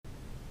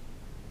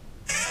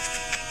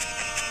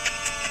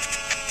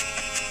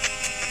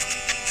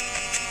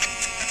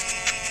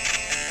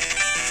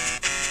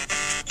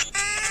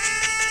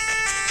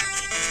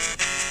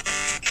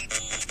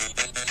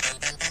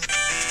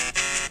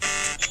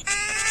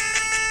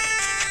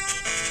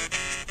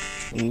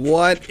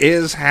What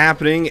is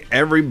happening,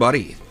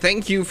 everybody?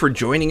 Thank you for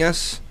joining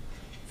us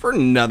for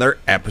another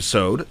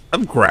episode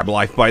of Grab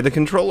Life by the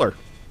Controller.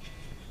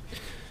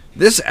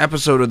 This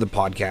episode of the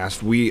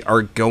podcast, we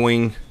are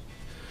going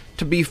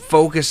to be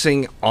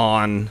focusing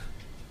on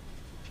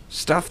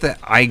stuff that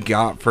I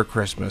got for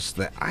Christmas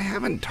that I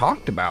haven't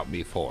talked about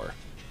before.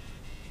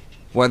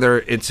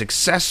 Whether it's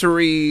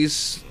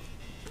accessories,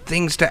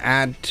 things to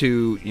add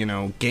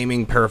to,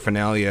 gaming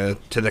paraphernalia,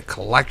 to the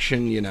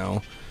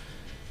collection,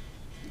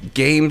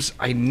 games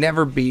I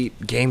never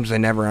beat, games I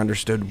never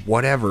understood,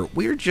 whatever.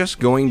 We're just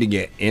going to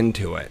get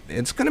into it.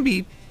 It's going to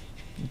be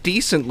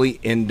decently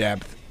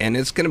in-depth, and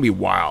it's going to be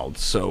wild.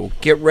 So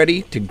get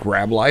ready to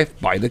grab life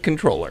by the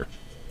controller.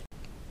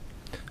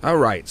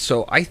 Alright,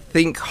 so I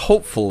think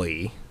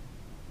hopefully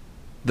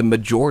the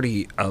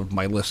majority of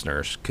my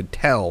listeners could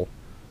tell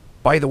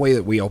by the way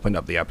that we opened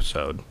up the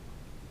episode.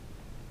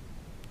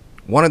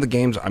 One of the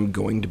games I'm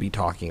going to be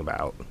talking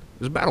about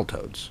is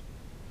Battletoads.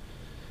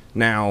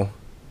 Now,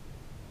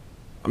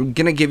 I'm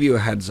going to give you a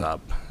heads up.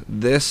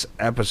 This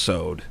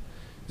episode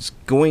is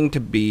going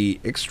to be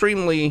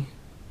extremely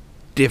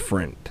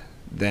different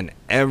than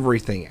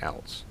everything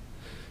else.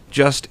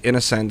 Just in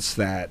a sense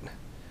that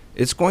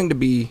it's going to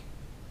be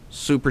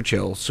super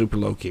chill, super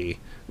low-key.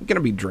 I'm going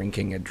to be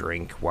drinking a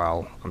drink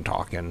while I'm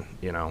talking,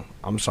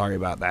 I'm sorry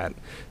about that.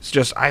 It's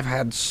just I've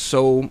had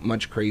so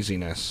much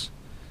craziness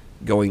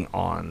going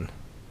on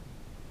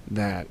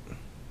that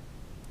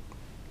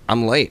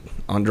I'm late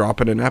on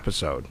dropping an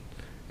episode.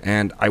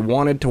 And I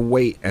wanted to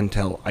wait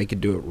until I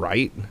could do it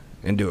right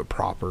and do it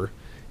proper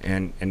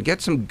and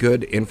get some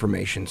good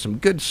information, some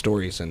good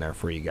stories in there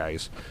for you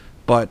guys.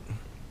 But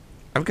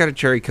I've got a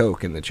Cherry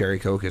Coke, and the Cherry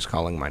Coke is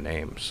calling my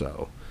name,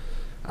 so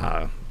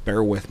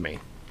bear with me.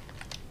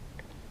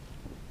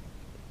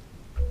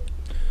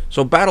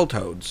 So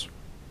Battletoads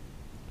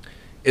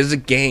is a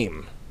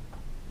game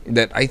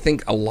that I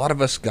think a lot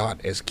of us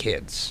got as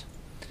kids.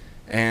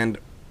 And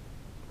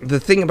the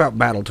thing about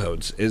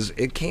Battletoads is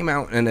it came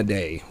out in a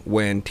day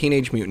when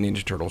Teenage Mutant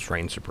Ninja Turtles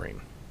reigned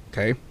supreme.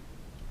 Okay?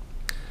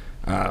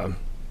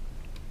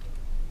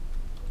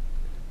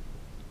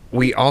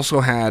 We also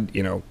had,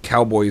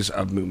 Cowboys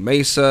of Moo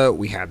Mesa.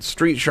 We had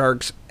Street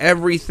Sharks.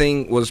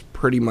 Everything was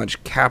pretty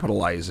much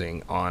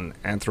capitalizing on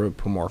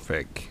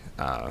anthropomorphic,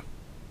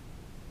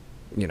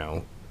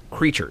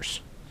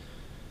 creatures.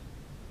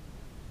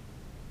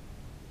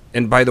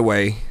 And by the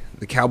way,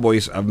 the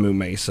Cowboys of Moo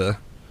Mesa,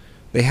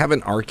 they have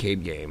an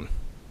arcade game.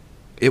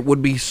 It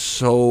would be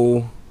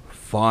so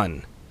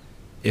fun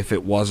if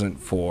it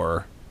wasn't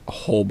for a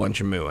whole bunch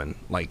of mooing.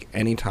 Like,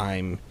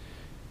 anytime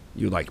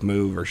you,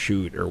 move or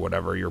shoot or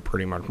whatever, you're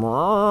pretty much...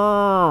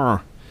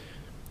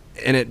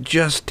 And it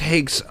just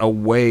takes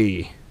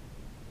away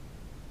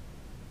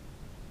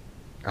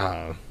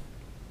from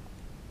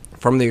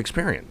the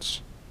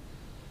experience.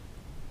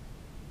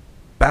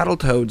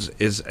 Battletoads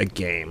is a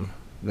game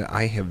that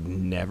I have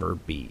never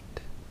beat.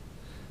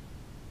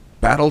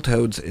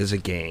 Battletoads is a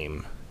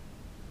game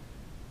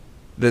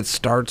that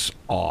starts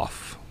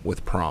off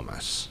with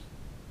promise.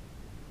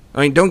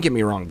 I mean, don't get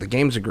me wrong, the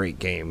game's a great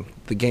game.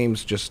 The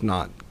game's just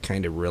not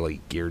kind of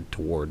really geared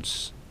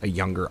towards a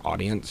younger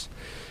audience.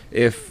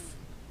 If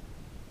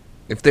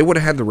they would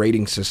have had the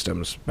rating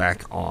systems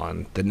back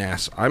on the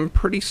NES, I'm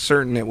pretty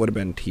certain it would have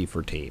been T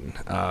for teen.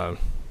 I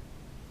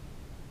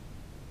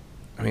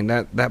mean,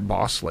 that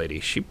boss lady,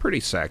 she's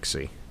pretty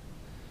sexy.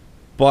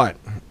 But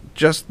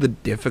just the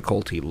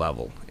difficulty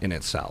level in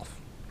itself.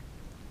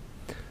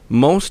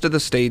 Most of the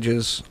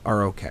stages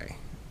are okay.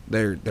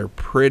 They're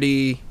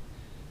pretty,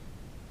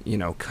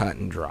 cut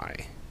and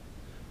dry.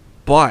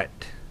 But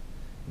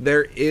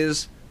there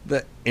is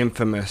the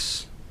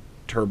infamous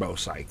turbo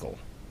cycle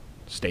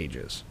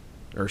stage.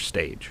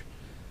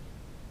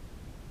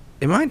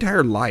 In my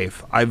entire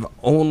life, I've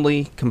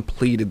only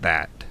completed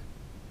that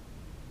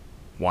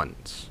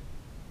once.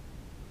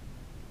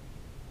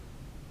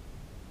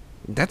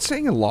 That's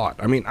saying a lot.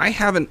 I mean, I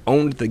haven't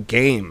owned the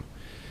game.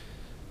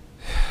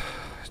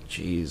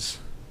 Jeez.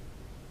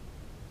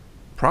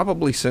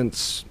 Probably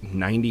since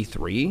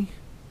 93.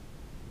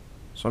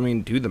 So, I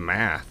mean, do the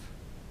math.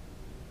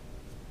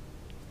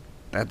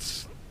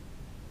 That's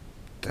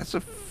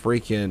a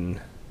freaking...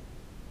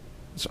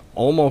 It's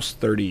almost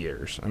 30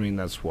 years. I mean,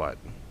 that's what?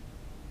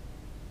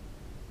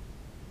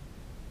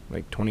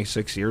 Like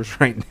 26 years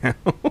right now?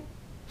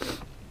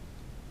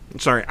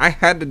 Sorry, I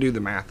had to do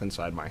the math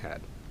inside my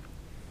head.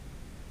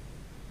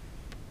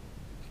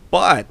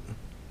 But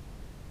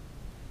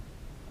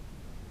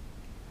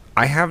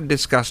I have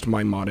discussed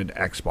my modded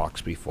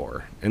Xbox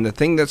before, and the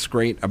thing that's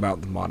great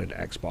about the modded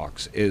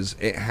Xbox is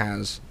it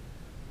has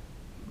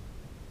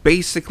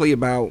basically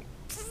about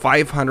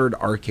 500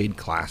 arcade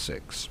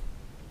classics.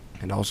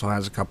 It also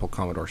has a couple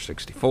Commodore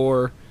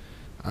 64,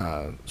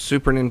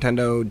 Super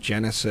Nintendo,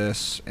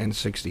 Genesis,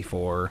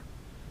 N64,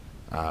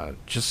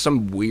 just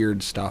some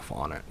weird stuff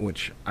on it,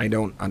 which I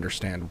don't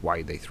understand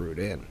why they threw it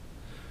in.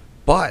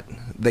 But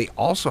they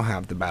also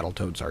have the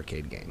Battletoads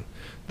arcade game.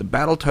 The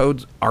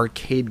Battletoads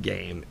arcade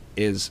game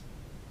is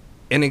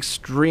an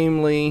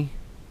extremely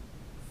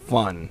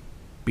fun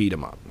beat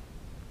 'em up.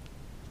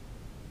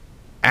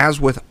 As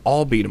with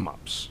all beat 'em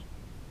ups,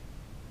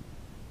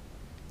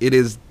 it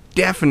is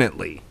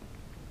definitely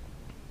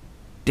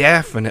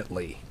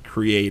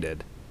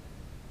created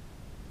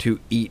to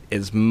eat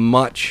as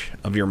much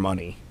of your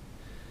money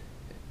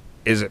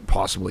as it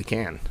possibly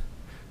can.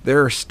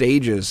 There are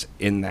stages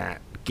in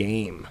that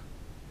game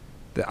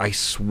that I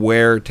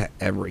swear to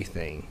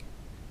everything,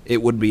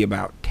 it would be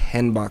about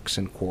 $10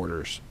 in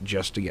quarters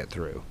just to get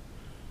through.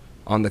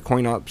 On the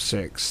Coin Op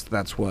 6,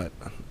 that's what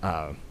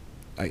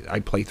I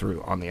play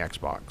through on the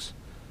Xbox.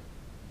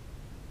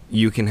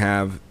 You can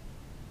have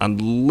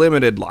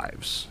unlimited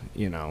lives,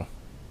 you know.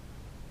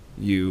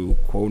 You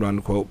quote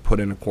unquote put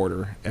in a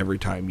quarter every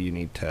time you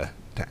need to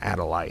add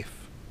a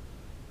life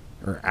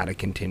or add a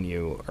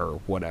continue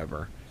or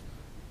whatever.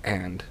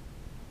 And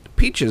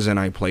Peaches and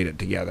I played it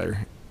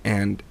together,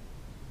 and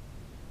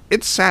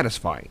it's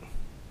satisfying.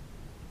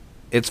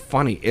 It's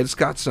funny. It's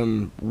got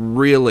some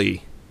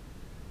really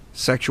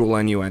sexual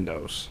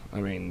innuendos. I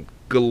mean,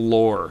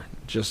 galore.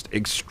 Just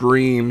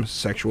extreme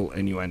sexual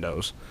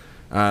innuendos.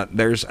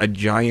 There's a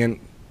giant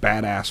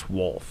badass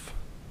wolf.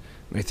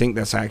 I think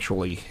that's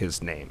actually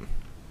his name.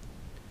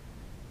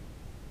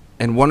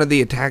 And one of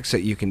the attacks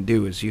that you can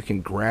do is you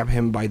can grab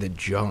him by the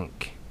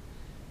junk.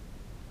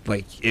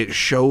 Like, it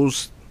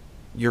shows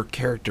your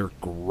character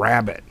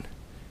grab it,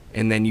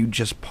 and then you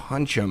just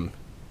punch him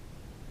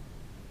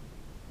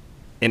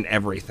in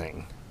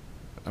everything.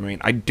 I mean,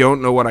 I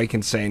don't know what I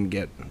can say and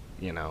get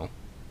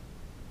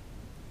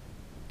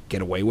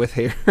away with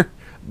here,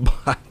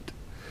 but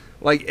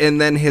like, and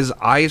then his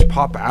eyes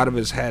pop out of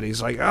his head.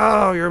 He's like,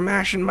 "Oh, you're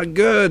mashing my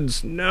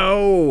goods.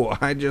 No,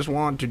 I just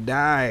want to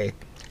die."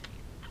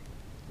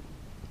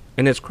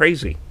 And it's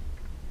crazy.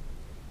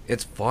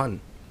 It's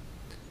fun.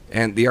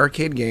 And the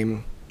arcade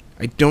game,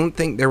 I don't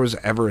think there was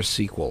ever a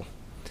sequel,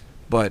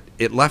 but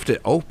it left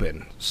it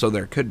open, so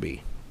there could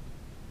be.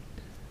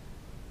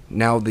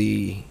 Now,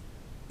 the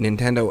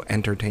Nintendo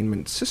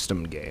Entertainment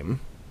System game,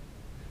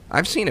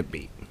 I've seen it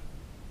beat.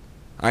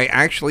 I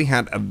actually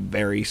had a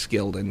very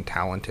skilled and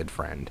talented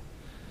friend.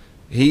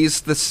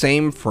 He's the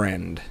same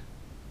friend.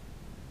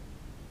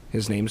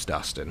 His name's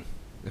Dustin,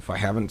 if I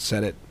haven't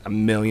said it a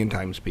million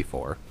times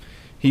before.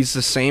 He's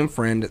the same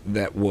friend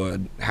that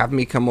would have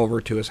me come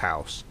over to his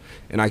house,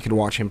 and I could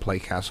watch him play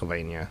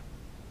Castlevania.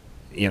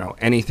 You know,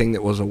 anything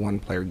that was a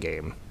one-player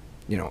game,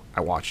 you know,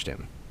 I watched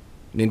him.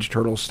 Ninja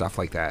Turtles, stuff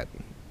like that.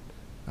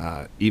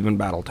 Even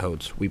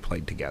Battletoads, we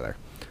played together.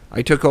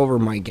 I took over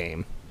my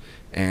game,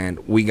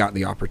 and we got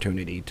the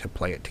opportunity to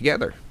play it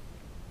together.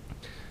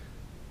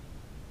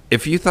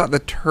 If you thought the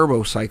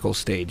Turbo Cycle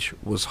stage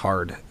was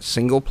hard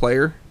single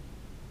player,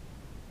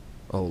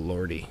 oh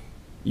lordy,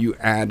 you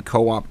add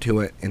co-op to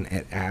it, and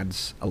it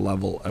adds a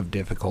level of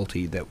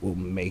difficulty that will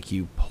make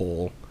you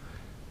pull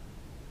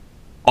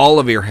all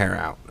of your hair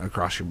out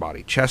across your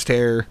body. Chest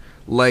hair,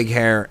 leg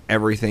hair,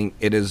 everything.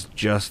 It is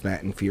just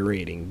that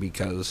infuriating,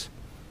 because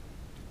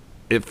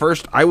at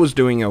first I was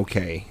doing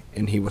okay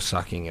and he was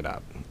sucking it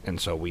up, and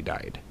so we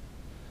died.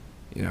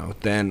 You know,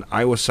 then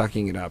I was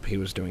sucking it up, he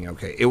was doing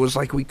okay. It was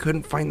like we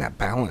couldn't find that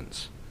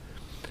balance.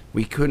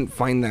 We couldn't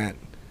find that,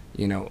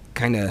 you know,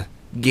 kind of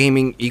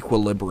gaming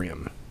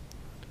equilibrium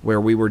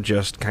where we were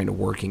just kind of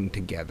working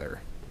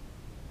together.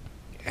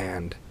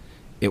 And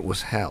it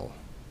was hell.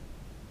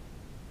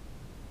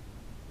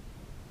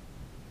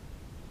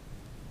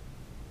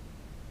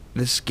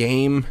 This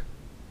game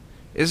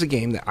is a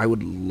game that I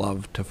would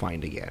love to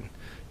find again,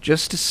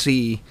 just to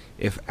see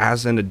if,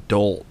 as an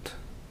adult,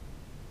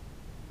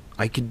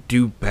 I could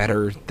do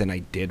better than I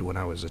did when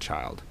I was a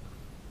child.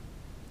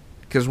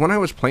 Because when I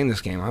was playing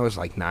this game, I was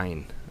like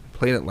 9. I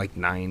played it like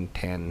 9,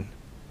 10,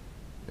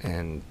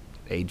 and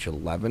age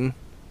 11.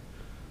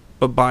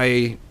 But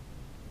by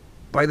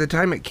the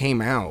time it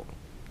came out,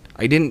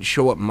 I didn't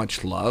show it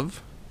much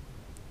love,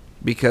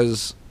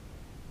 because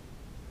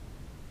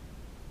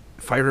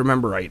if I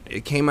remember right,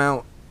 it came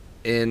out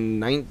in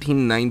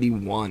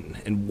 1991,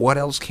 and what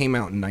else came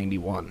out in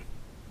 91?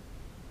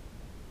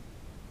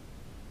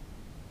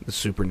 The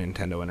Super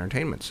Nintendo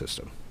Entertainment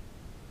System.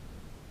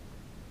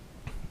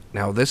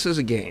 Now, this is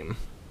a game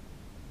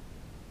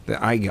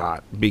that I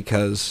got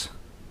because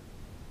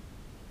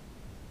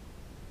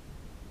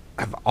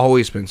I've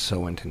always been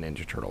so into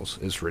Ninja Turtles.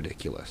 It's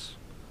ridiculous.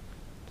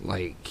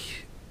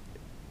 Like,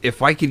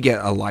 if I could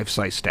get a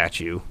life-size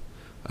statue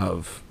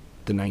of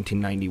the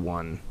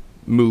 1991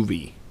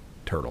 movie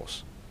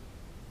Turtles,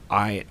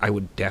 I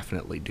would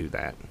definitely do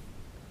that.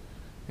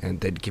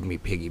 And they'd give me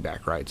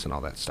piggyback rides and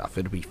all that stuff.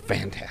 It'd be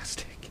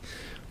fantastic.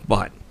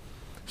 But,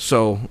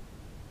 so,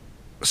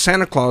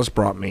 Santa Claus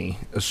brought me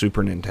a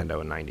Super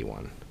Nintendo in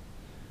 91.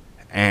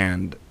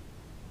 And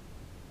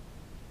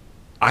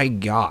I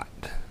got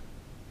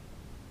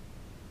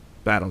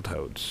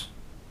Battletoads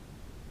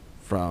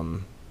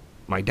from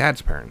my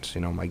dad's parents,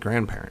 you know, my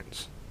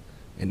grandparents,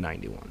 in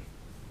 91.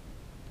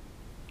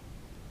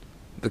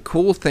 The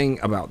cool thing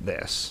about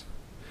this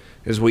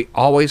is we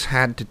always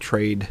had to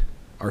trade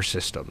our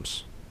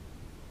systems.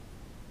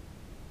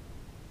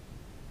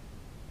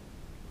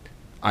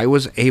 I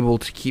was able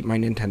to keep my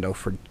Nintendo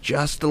for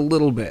just a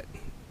little bit,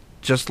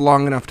 just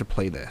long enough to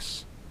play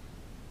this.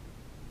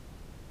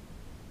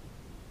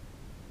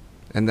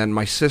 And then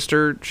my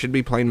sister should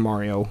be playing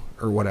Mario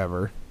or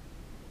whatever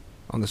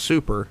on the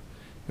Super,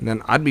 and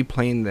then I'd be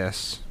playing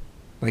this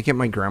like at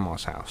my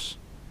grandma's house.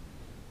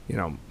 You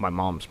know, my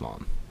mom's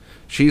mom.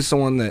 She's the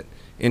one that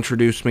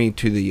introduced me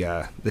to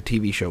the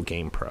TV show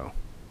Game Pro.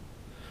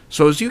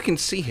 So as you can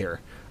see here,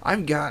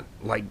 I've got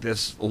like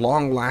this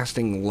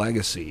long-lasting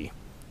legacy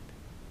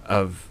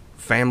of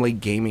family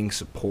gaming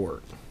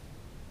support.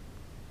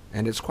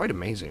 And it's quite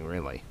amazing,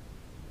 really.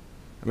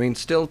 I mean,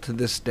 still to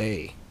this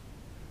day,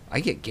 I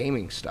get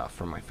gaming stuff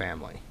from my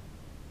family.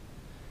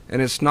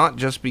 And it's not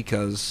just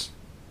because,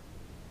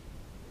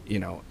 you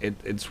know,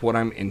 it's what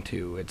I'm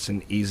into. It's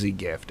an easy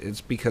gift.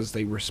 It's because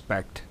they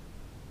respect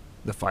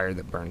the fire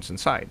that burns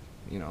inside.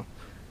 You know,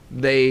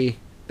 they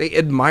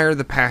admire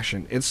the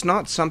passion. It's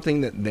not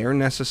something that they're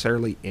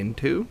necessarily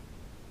into.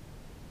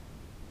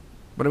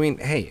 But I mean,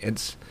 hey,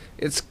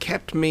 it's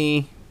kept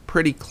me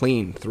pretty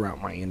clean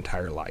throughout my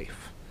entire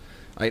life.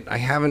 I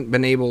haven't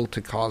been able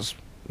to cause,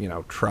 you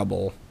know,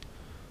 trouble,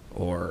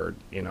 or,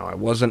 you know, I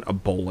wasn't a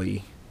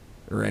bully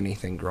or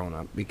anything growing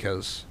up,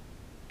 because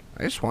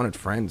I just wanted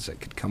friends that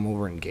could come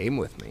over and game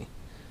with me.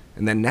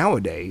 And then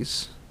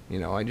nowadays, you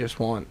know, I just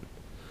want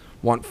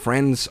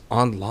friends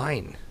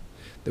online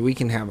that we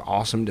can have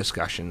awesome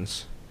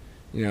discussions,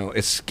 you know,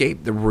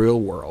 escape the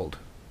real world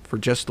for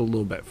just a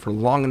little bit, for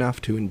long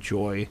enough to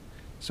enjoy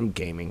some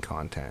gaming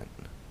content.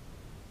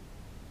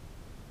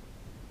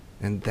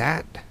 And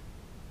that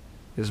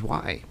is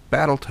why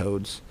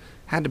Battletoads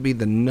had to be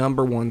the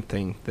number one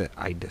thing that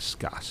I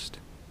discussed.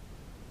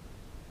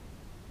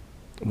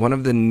 One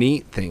of the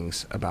neat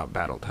things about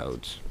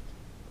Battletoads,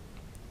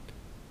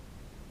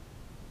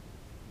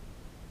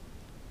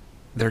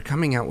 they're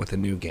coming out with a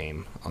new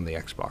game on the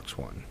Xbox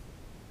One.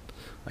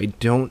 I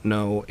don't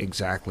know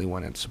exactly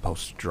when it's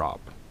supposed to drop,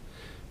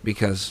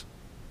 because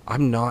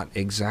I'm not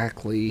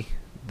exactly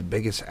the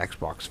biggest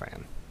Xbox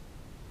fan.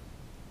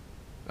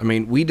 I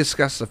mean, we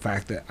discussed the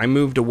fact that I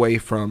moved away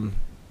from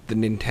the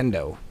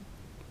Nintendo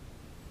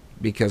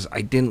because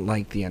I didn't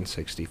like the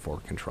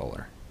N64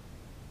 controller.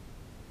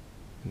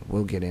 And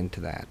we'll get into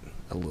that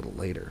a little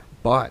later.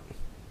 But,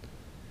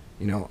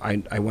 you know,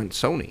 I went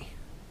Sony.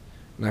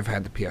 And I've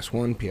had the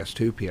PS1,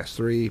 PS2,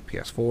 PS3,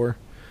 PS4.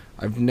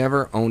 I've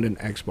never owned an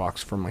Xbox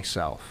for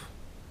myself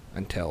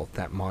until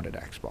that modded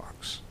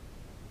Xbox.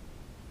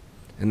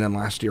 And then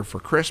last year for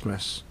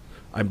Christmas,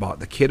 I bought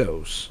the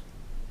kiddos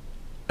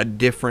a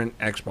different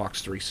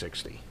Xbox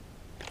 360.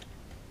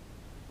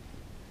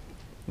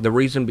 The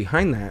reason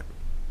behind that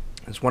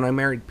is when I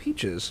married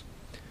Peaches,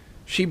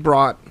 she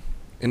brought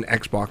an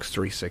Xbox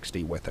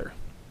 360 with her.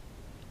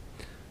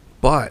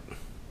 But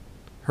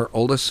her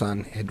oldest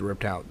son had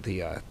ripped out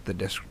the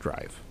disk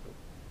drive.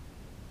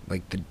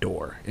 Like the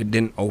door. It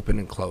didn't open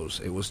and close.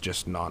 It was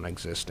just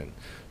non-existent.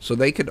 So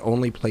they could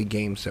only play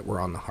games that were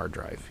on the hard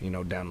drive, you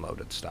know,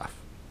 downloaded stuff.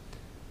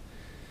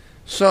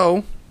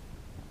 So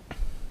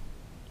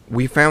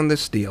we found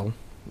this deal.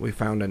 We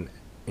found a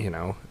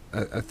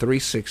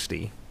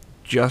 360,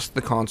 just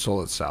the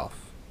console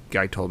itself.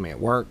 Guy told me it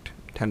worked,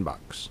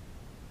 $10.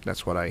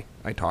 That's what I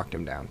talked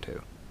him down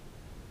to.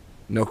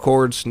 No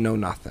cords, no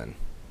nothing.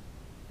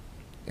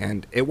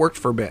 And it worked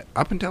for a bit.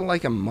 Up until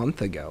like a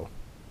month ago,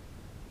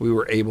 we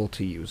were able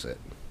to use it.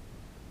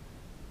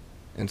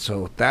 And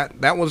so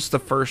that was the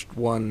first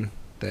one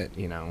that,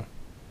 you know,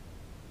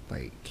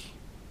 like,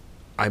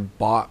 I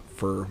bought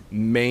for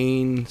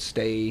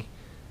mainstay,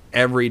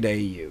 everyday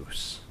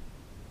use.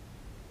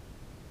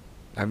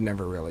 I've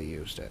never really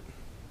used it.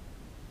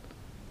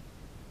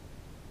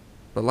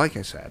 But like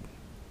I said,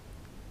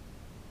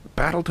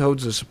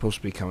 Battletoads is supposed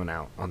to be coming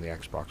out on the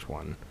Xbox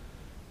One.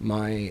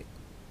 My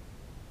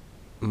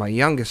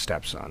youngest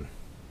stepson,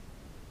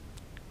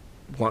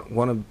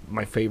 one of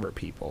my favorite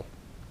people,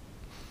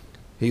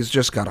 he's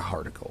just got a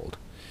heart of gold.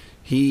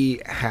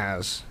 He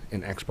has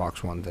an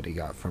Xbox One that he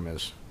got from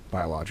his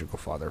biological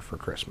father for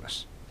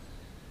Christmas.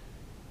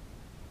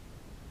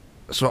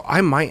 So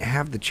I might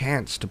have the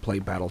chance to play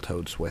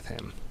Battletoads with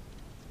him.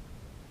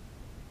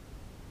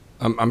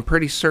 I'm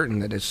pretty certain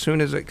that as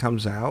soon as it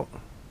comes out,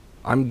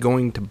 I'm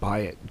going to buy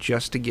it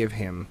just to give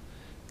him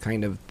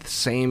kind of the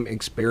same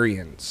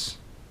experience,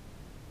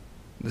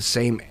 the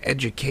same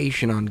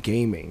education on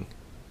gaming,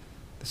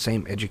 the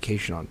same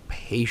education on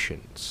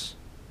patience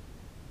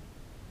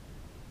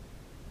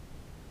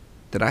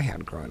that I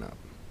had growing up.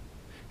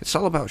 It's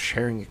all about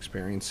sharing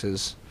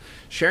experiences,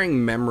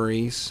 sharing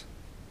memories,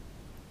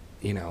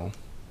 you know,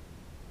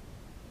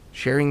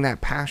 sharing that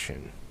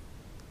passion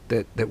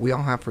that we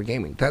all have for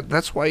gaming.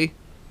 That's why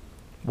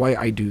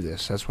I do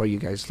this. That's why you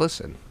guys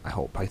listen. I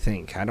hope, I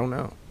think. I don't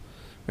know.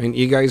 I mean,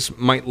 you guys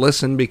might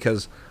listen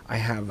because I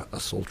have a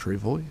sultry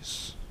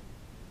voice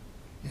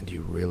and you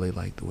really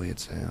like the way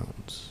it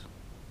sounds.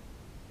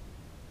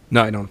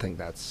 No, I don't think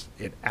that's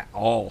it at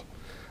all.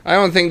 I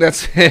don't think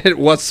that's it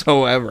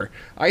whatsoever.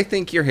 I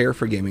think you're here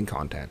for gaming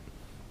content.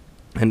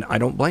 And I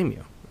don't blame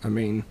you. I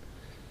mean,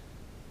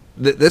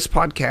 this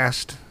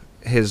podcast,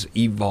 has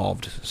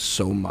evolved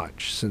so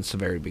much since the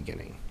very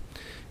beginning.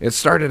 It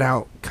started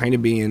out kind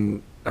of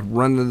being a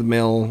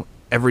run-of-the-mill,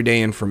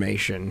 everyday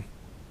information,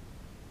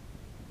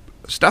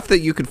 stuff that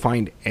you could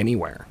find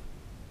anywhere.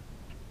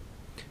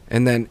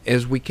 And then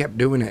as we kept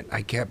doing it,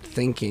 I kept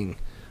thinking,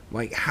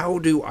 like, how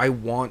do I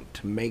want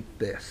to make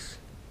this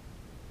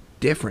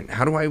different?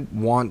 How do I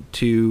want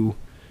to,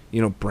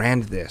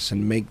 brand this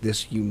and make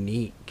this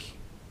unique?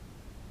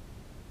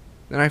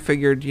 Then I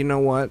figured, you know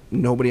what?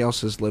 Nobody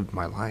else has lived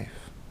my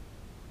life.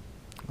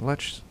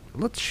 Let's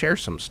share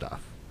some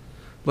stuff.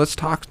 Let's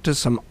talk to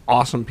some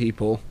awesome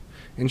people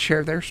and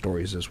share their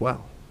stories as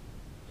well.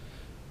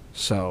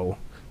 So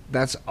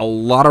that's a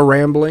lot of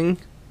rambling.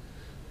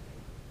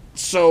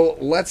 So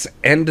let's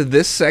end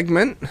this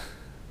segment.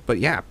 But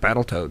yeah,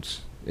 Battletoads.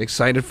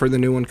 Excited for the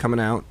new one coming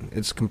out.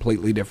 It's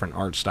completely different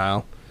art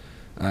style.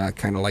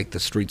 Kind of like the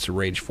Streets of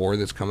Rage 4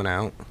 that's coming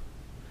out.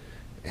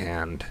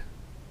 And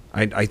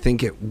I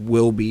think it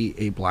will be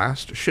a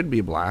blast. Should be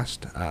a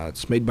blast.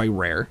 It's made by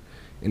Rare.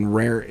 And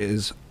Rare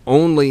is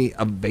only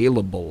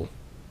available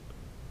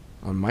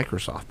on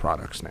Microsoft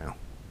products now.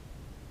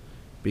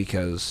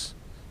 Because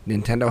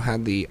Nintendo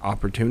had the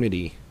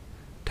opportunity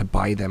to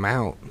buy them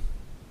out.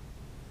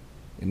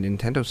 And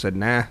Nintendo said,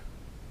 nah.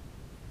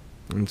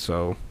 And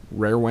so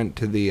Rare went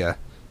to the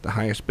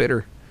highest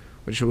bidder,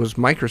 which was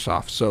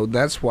Microsoft. So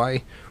that's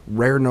why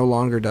Rare no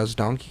longer does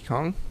Donkey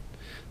Kong.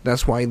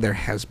 That's why there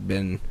has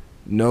been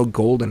no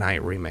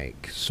GoldenEye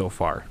remake so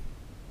far.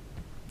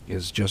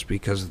 Is just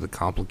because of the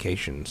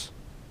complications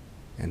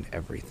and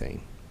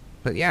everything.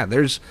 But yeah,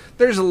 there's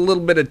a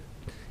little bit of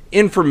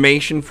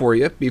information for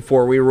you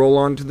before we roll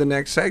on to the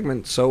next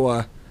segment.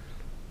 So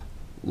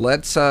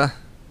let's get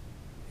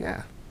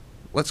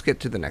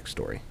to the next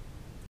story.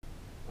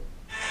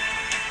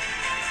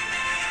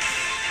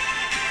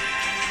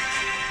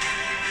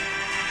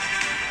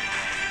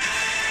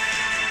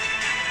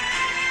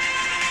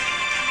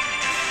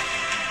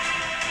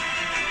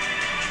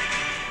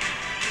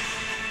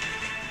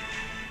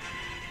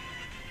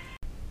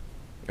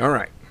 All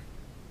right.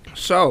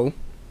 So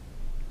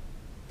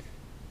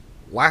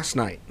last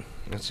night,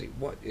 let's see,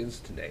 what is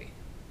today?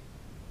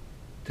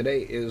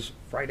 Today is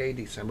Friday,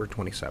 December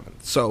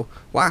 27th. So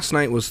last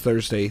night was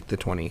Thursday, the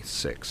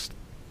 26th.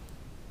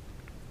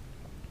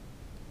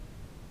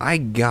 I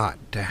got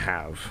to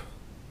have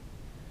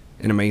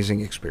an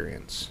amazing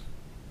experience.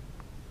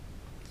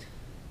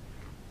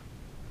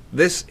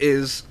 This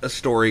is a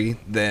story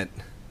that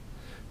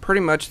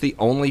pretty much the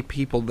only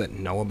people that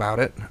know about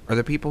it are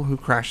the people who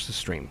crashed the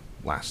stream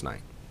last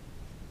night.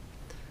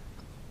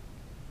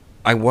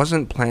 I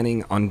wasn't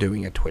planning on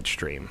doing a Twitch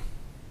stream.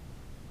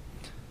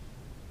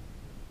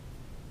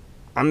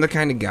 I'm the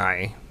kind of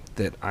guy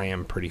that I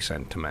am pretty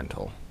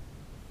sentimental.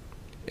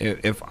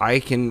 If I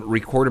can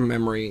record a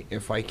memory,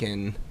 if I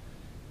can,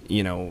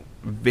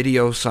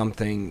 video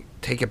something,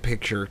 take a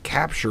picture,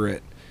 capture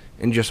it,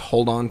 and just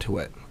hold on to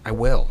it, I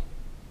will.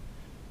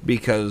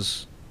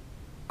 Because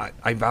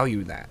I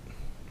value that.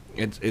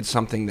 It's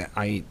something that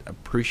I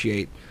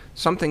appreciate,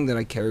 something that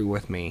I carry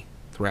with me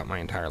throughout my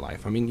entire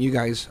life. I mean, you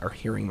guys are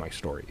hearing my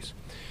stories.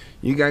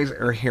 You guys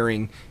are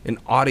hearing an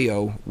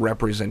audio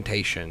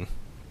representation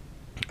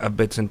of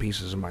bits and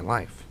pieces of my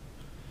life.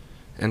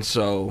 And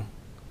so,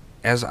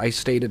 as I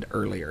stated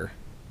earlier,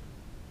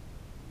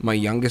 my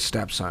youngest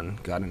stepson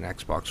got an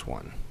Xbox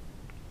One.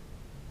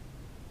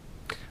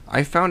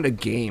 I found a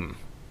game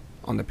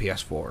on the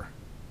PS4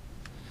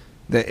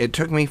 that it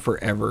took me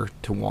forever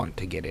to want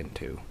to get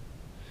into,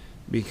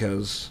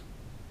 because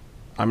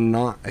I'm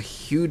not a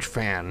huge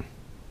fan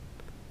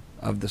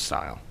of the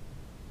style,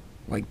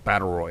 like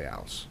battle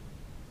royales.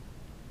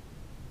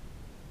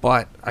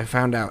 But I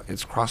found out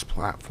it's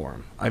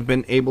cross-platform. I've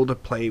been able to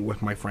play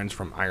with my friends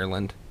from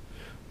Ireland,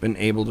 been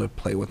able to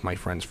play with my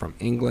friends from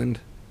England,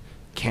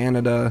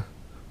 Canada,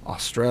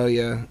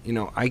 Australia.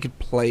 I could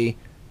play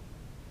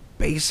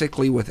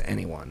basically with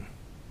anyone,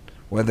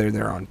 whether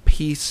they're on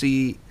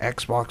PC,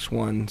 Xbox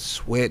One,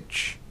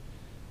 Switch,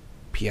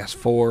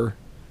 PS4.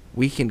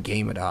 We can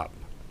game it up.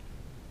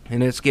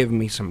 And it's given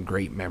me some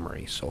great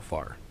memories so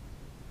far.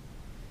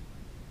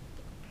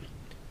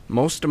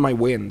 Most of my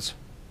wins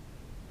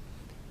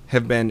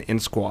have been in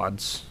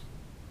squads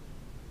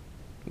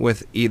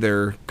with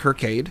either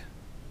Kirkade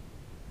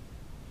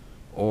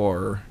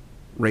or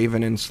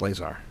Raven and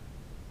Slazar.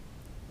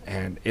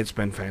 And it's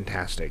been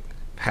fantastic.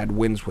 Had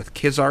wins with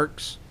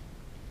Kizarks.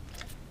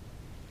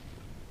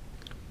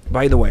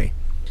 By the way,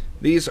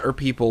 these are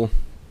people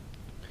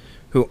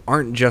who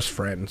aren't just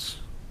friends.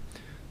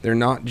 They're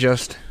not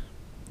just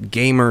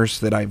gamers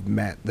that I've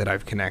met, that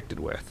I've connected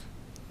with.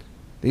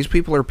 These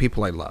people are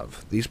people I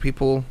love. These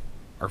people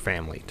are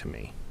family to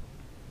me.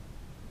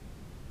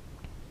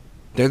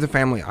 They're the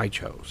family I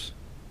chose.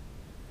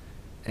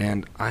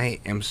 And I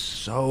am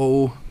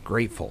so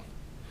grateful,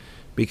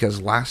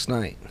 because last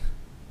night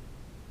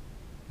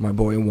my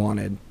boy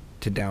wanted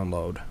to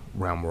download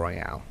Realm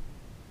Royale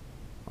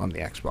on the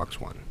Xbox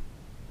One.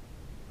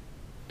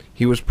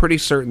 He was pretty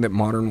certain that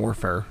Modern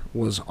Warfare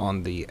was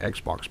on the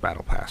Xbox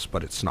Battle Pass,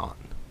 but it's not.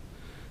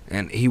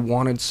 And he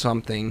wanted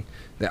something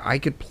that I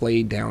could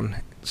play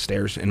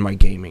downstairs in my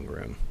gaming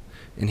room,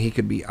 and he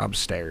could be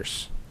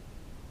upstairs,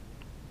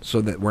 so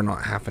that we're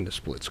not having to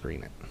split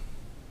screen it.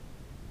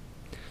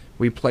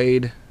 We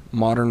played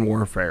Modern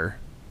Warfare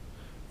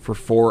for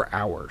 4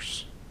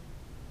 hours.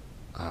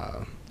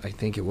 I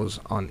think it was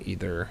on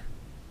either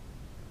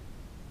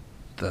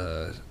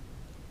the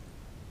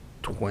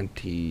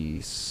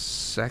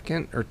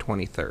 22nd or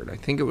 23rd. I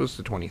think it was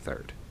the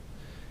 23rd.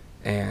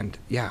 And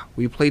yeah,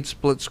 we played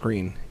split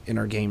screen in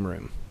our game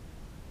room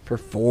for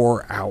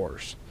 4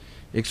 hours,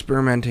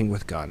 experimenting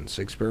with guns,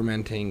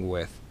 experimenting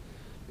with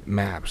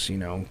maps,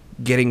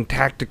 getting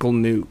tactical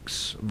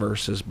nukes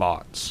versus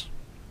bots.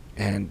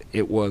 And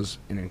it was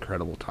an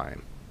incredible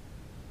time.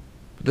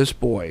 This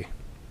boy,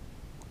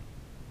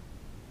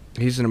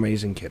 he's an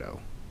amazing kiddo.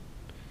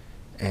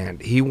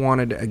 And he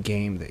wanted a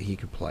game that he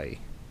could play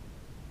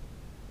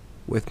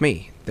with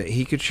me, that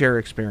he could share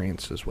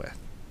experiences with.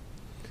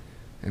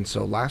 And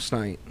so last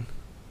night,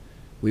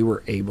 we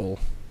were able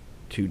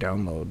to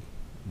download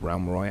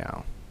Realm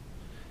Royale.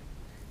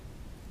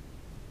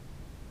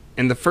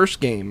 In the first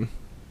game,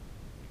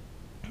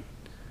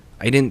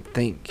 I didn't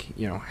think,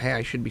 hey,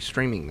 I should be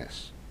streaming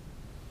this.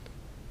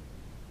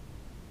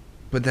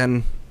 But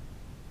then,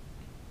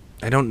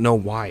 I don't know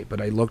why, but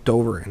I looked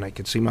over and I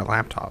could see my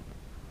laptop.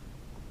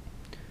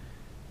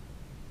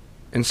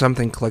 And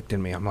something clicked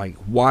in me. I'm like,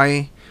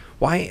 why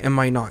am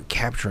I not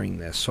capturing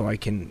this so I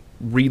can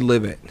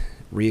relive it,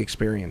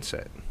 re-experience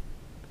it?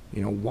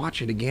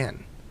 Watch it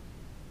again.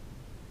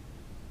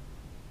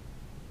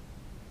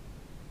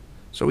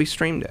 So we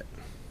streamed it.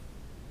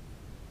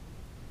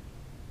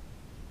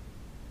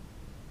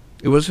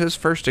 It was his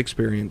first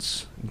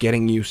experience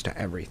getting used to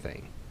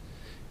everything.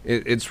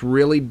 It's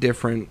really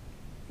different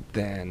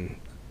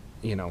than,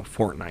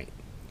 Fortnite.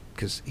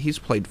 Because he's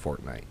played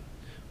Fortnite.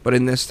 But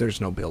in this, there's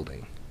no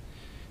building.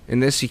 In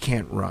this, you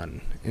can't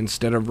run.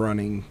 Instead of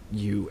running,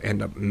 you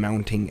end up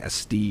mounting a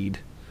steed.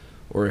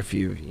 Or if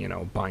you,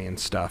 buying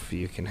stuff,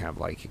 you can have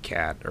like a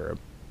cat or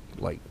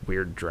a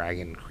weird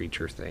dragon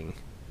creature thing.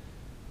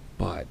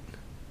 But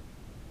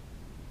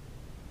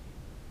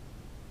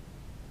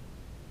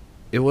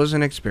it was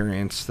an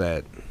experience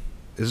that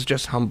is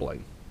just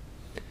humbling.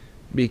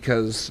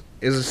 Because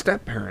as a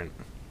step-parent,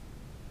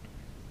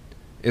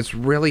 it's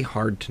really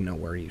hard to know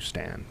where you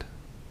stand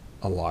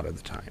a lot of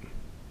the time.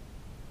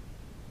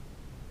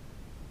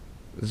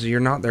 So you're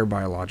not their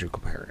biological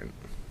parent.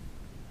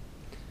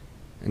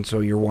 And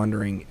so you're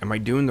wondering, am I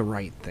doing the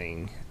right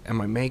thing?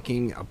 Am I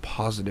making a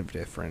positive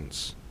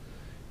difference?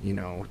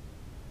 Do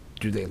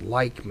they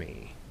like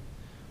me?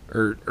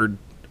 Or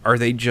are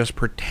they just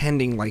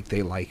pretending like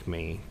they like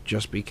me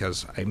just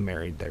because I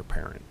married their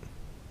parent?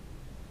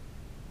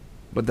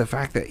 But the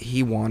fact that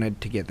he wanted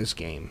to get this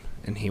game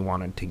and he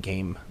wanted to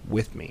game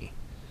with me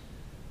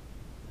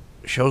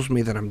shows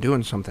me that I'm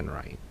doing something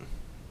right.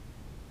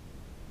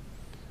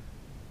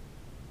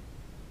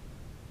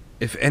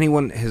 If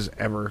anyone has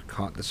ever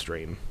caught the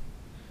stream,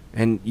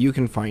 and you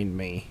can find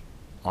me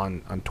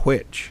on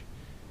Twitch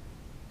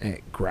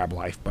at Grab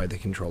Life by the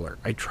Controller,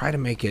 I try to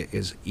make it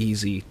as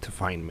easy to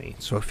find me.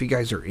 So if you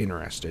guys are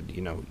interested,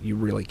 you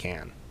really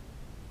can.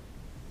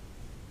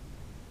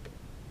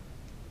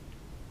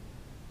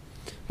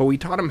 But we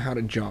taught him how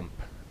to jump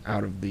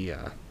out of the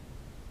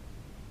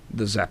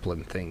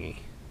Zeppelin thingy,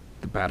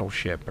 the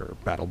battleship or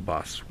battle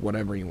bus,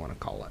 whatever you want to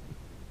call it,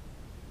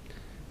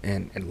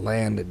 and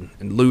land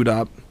and loot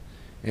up.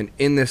 And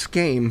in this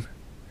game,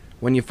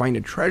 when you find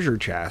a treasure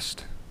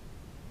chest,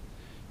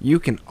 you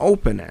can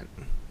open it,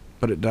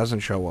 but it doesn't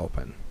show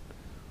open.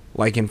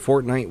 Like in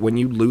Fortnite, when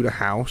you loot a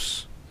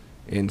house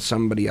and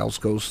somebody else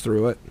goes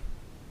through it,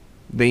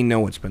 they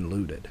know it's been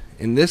looted.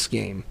 In this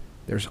game,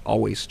 there's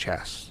always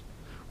chests.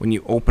 When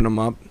you open them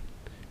up,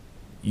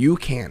 you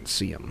can't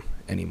see them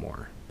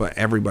anymore, but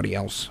everybody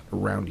else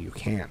around you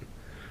can.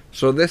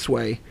 So this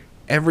way,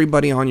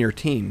 everybody on your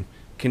team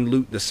can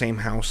loot the same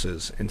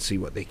houses and see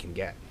what they can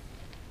get.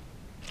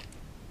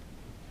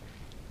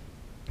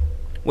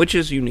 Which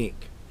is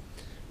unique.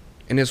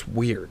 And it's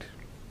weird.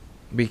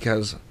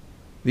 Because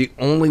the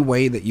only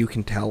way that you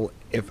can tell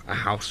if a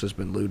house has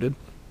been looted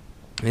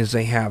is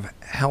they have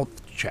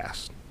health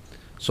chests.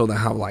 So they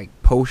have like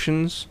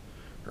potions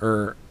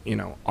or,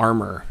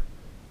 armor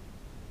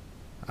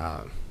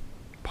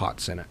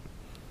pots in it.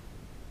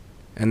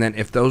 And then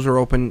if those are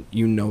open,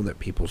 you know that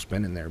people's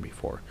been in there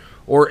before.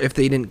 Or if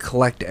they didn't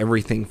collect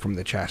everything from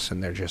the chest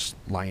and they're just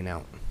lying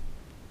out.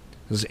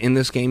 Because in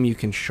this game, you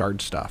can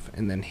shard stuff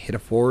and then hit a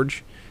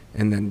forge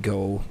and then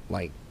go,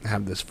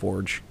 have this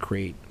forge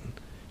create,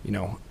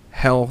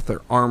 health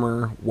or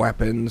armor,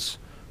 weapons,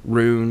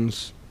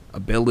 runes,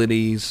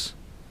 abilities.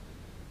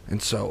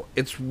 And so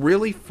it's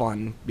really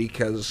fun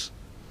because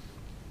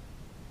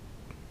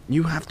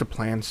you have to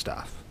plan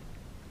stuff.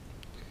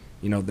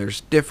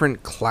 There's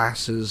different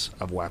classes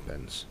of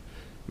weapons.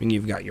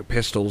 You've got your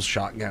pistols,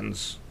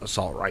 shotguns,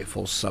 assault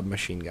rifles,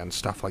 submachine guns,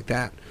 stuff like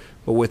that.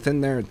 But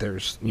within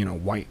there's,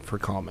 white for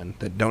common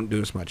that don't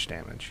do as much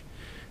damage.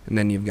 And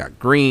then you've got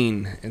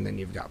green, and then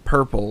you've got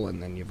purple,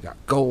 and then you've got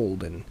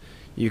gold, and,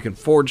 you can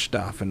forge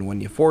stuff, and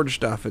when you forge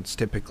stuff, it's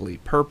typically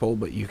purple,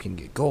 but you can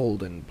get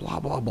gold and blah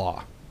blah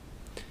blah.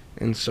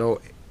 And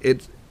so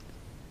it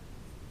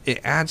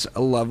adds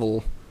a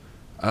level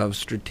of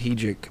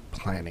strategic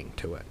planning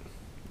to it.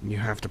 You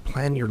have to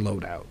plan your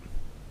loadout.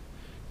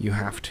 You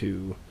have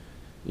to,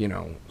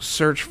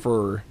 search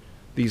for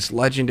these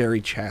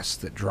legendary chests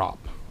that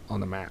drop on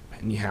the map,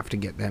 and you have to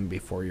get them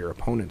before your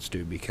opponents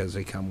do, because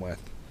they come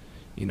with,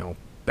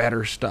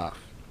 better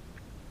stuff.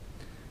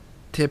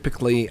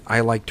 Typically, I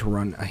like to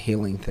run a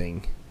healing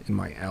thing in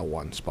my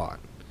L1 spot,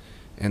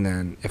 and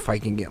then if I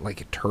can get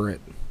like a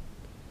turret,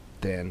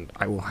 then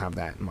I will have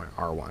that in my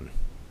R1.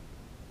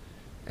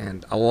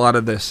 And a lot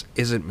of this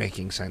isn't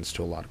making sense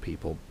to a lot of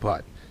people,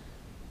 but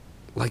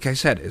like I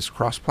said, it's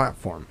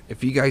cross-platform.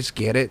 If you guys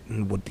get it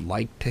and would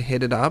like to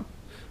hit it up,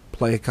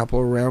 play a couple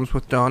of rounds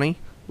with Donnie,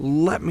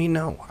 let me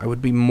know. I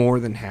would be more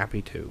than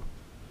happy to.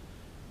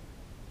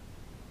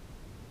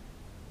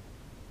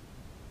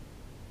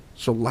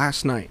 So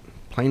last night,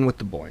 playing with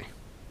the boy,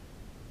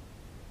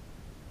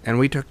 and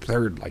we took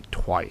third like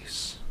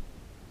twice.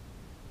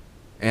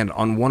 And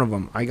on one of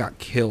them, I got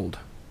killed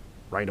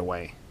right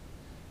away.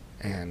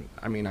 And,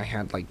 I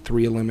had like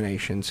 3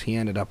 eliminations. He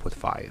ended up with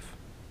 5.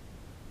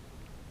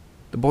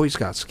 The boy's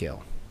got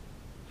skill.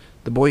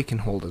 The boy can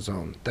hold his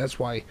own. That's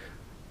why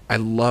I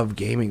love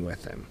gaming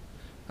with him.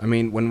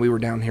 When we were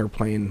down here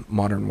playing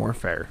Modern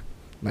Warfare,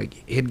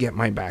 like, he'd get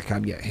my back,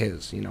 I'd get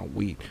his.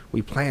 We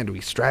planned, we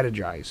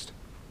strategized.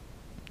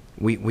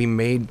 We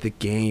made the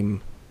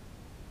game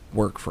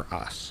work for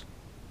us.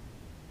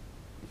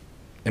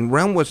 And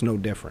Realm was no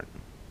different.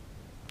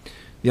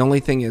 The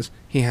only thing is,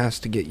 he has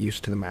to get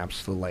used to the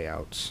maps, the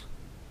layouts,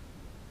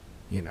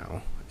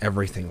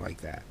 everything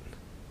like that.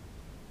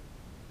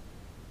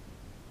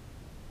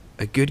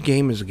 A good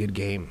game is a good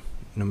game,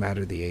 no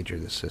matter the age or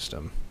the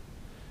system.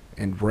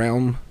 And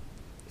Realm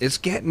is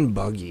getting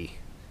buggy,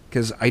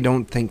 because I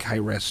don't think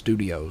Hi-Res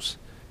Studios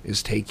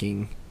is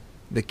taking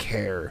the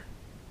care,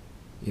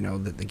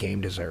 that the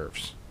game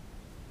deserves.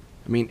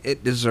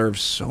 It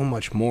deserves so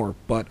much more,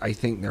 but I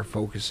think they're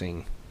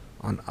focusing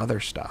on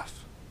other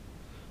stuff.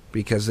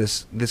 Because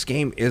this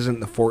game isn't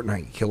the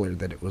Fortnite killer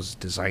that it was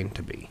designed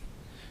to be.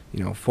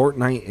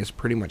 Fortnite is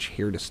pretty much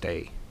here to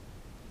stay.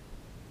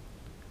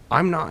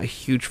 I'm not a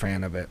huge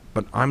fan of it,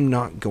 but I'm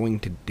not going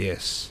to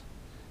diss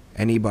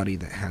anybody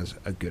that has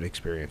a good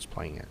experience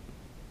playing it.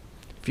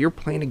 If you're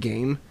playing a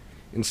game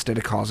instead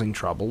of causing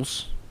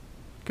troubles,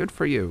 good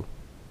for you.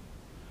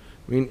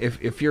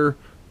 If you're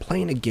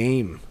playing a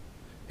game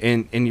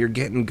and you're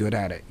getting good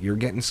at it, you're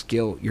getting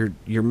skill,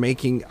 you're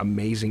making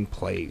amazing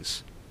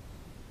plays.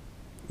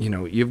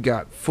 You've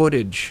got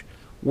footage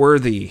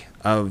worthy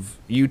of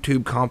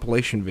YouTube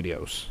compilation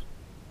videos.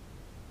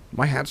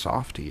 My hat's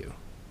off to you.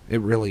 It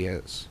really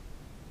is.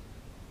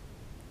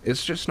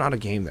 It's just not a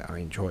game that I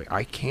enjoy.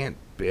 I can't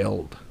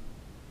build.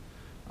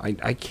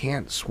 I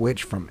can't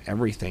switch from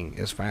everything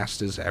as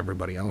fast as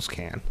everybody else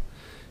can.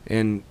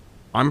 And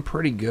I'm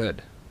pretty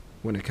good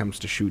when it comes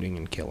to shooting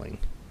and killing,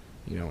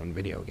 in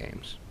video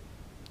games.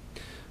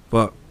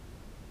 But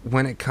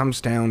when it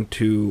comes down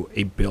to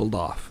a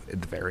build-off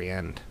at the very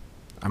end,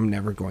 I'm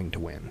never going to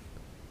win.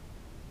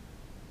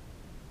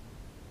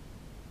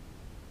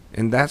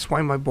 And that's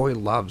why my boy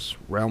loves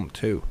Realm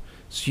 2.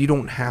 So you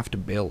don't have to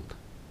build.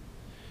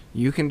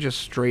 You can just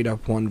straight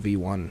up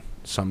 1v1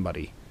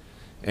 somebody.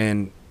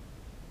 And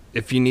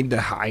if you need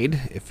to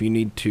hide, if you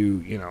need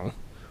to,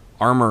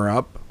 armor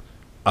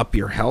up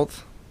your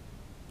health,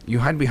 you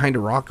hide behind a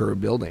rock or a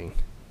building.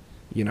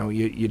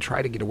 You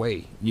try to get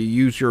away. You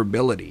use your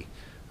ability.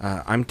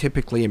 I'm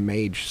typically a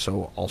mage,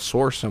 so I'll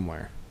soar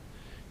somewhere.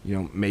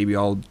 Maybe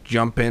I'll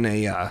jump in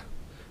a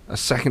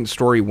second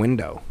story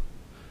window,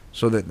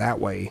 so that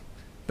way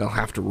they'll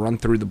have to run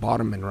through the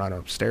bottom and run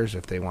upstairs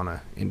if they want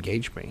to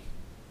engage me.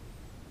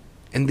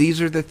 And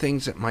these are the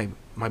things that my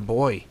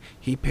boy,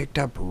 he picked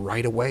up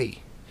right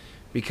away,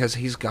 because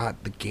he's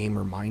got the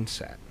gamer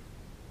mindset.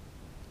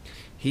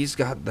 He's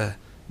got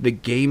the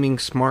gaming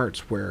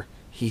smarts where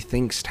he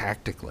thinks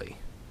tactically.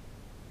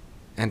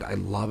 And I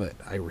love it.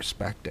 I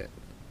respect it.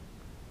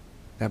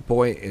 That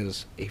boy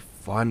is a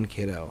fun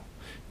kiddo.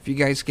 If you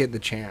guys get the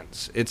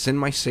chance, it's in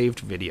my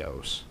saved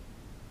videos.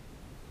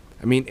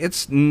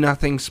 It's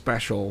nothing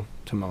special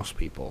to most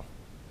people.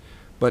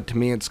 But to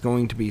me, it's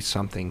going to be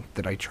something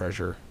that I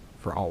treasure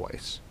for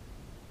always.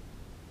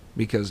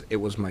 Because it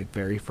was my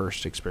very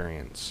first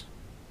experience.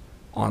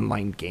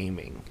 Online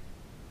gaming.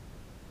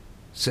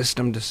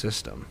 System to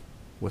system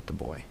with the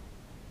boy.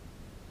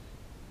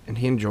 And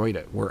he enjoyed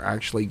it. We're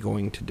actually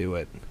going to do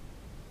it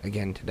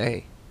again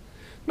today.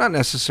 Not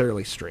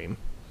necessarily stream.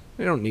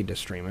 We don't need to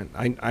stream it.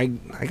 I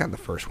got the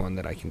first one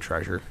that I can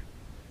treasure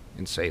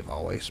and save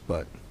always,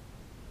 but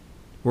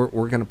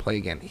we're going to play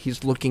again.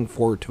 He's looking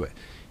forward to it.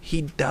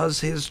 He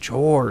does his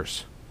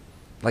chores,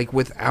 like,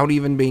 without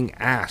even being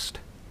asked,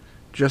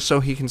 just so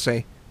he can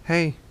say,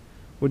 hey,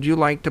 would you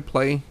like to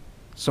play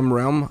some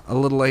Realm a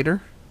little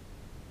later?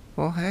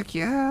 Well, heck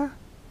yeah.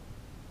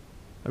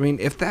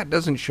 If that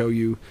doesn't show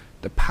you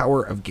the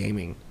power of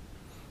gaming,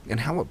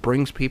 and how it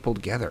brings people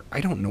together,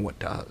 I don't know what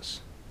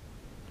does.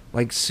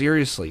 Like,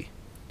 seriously,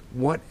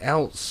 what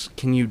else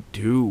can you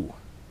do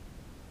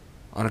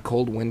on a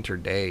cold winter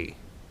day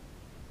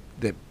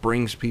that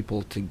brings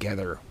people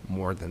together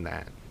more than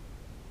that?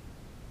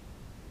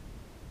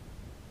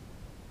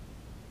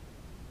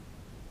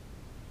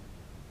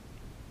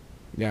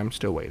 Yeah, I'm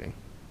still waiting.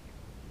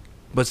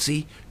 But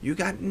see, you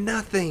got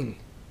nothing.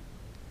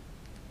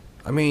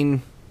 I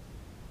mean,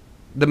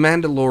 The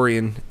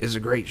Mandalorian is a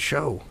great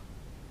show.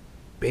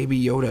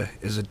 Baby Yoda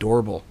is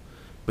adorable.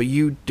 But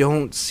you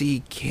don't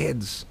see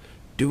kids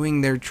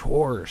doing their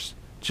chores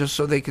just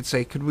so they could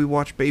say, could we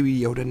watch Baby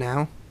Yoda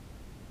now?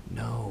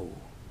 No.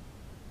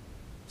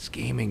 It's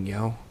gaming,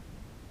 yo.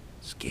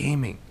 It's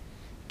gaming.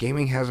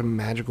 Gaming has a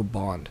magical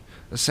bond,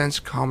 a sense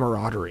of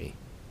camaraderie.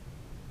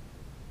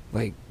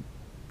 Like,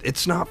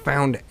 it's not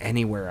found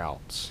anywhere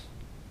else.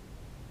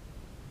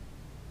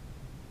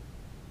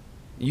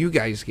 You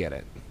guys get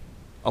it.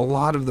 A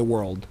lot of the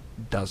world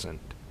doesn't.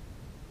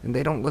 And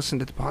they don't listen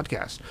to the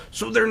podcast.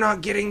 So they're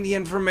not getting the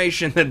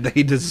information that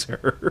they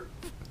deserve.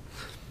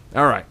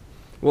 Alright.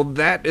 Well,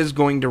 that is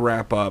going to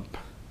wrap up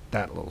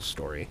that little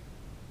story.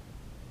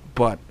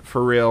 But,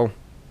 for real,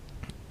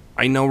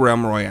 I know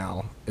Realm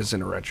Royale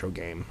isn't a retro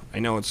game. I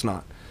know it's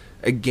not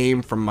a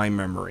game from my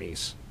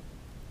memories,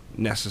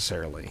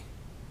 necessarily.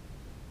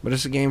 But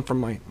it's a game from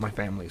my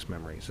family's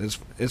memories.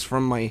 It's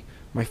from my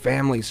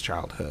family's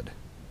childhood.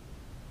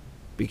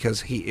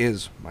 Because he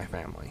is my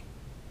family.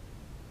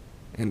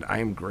 And I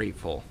am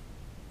grateful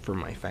for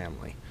my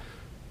family.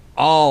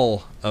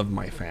 All of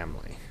my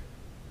family.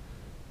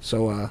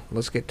 So,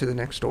 let's get to the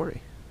next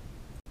story.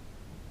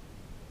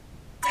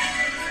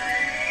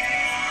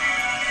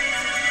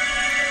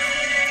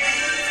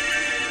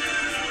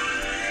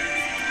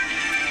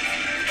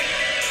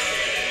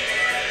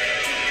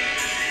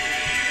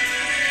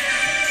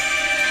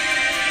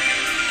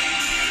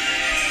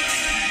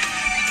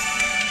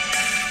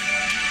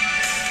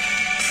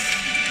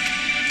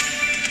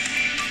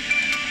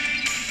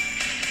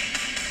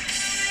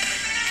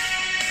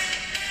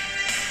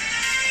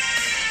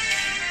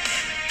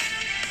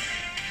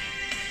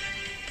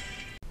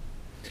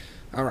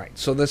 Alright,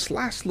 so this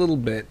last little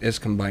bit is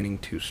combining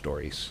two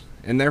stories,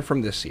 and they're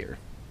from this year.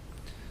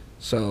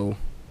 So,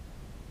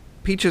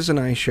 Peaches and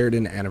I shared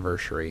an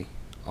anniversary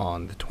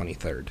on the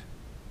 23rd.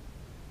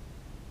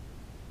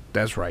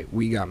 That's right,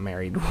 we got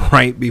married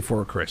right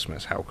before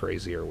Christmas. How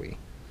crazy are we?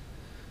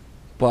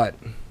 But,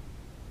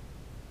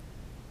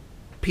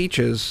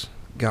 Peaches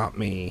got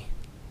me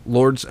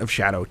Lords of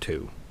Shadow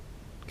 2,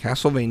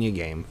 Castlevania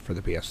game for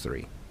the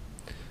PS3.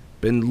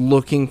 Been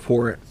looking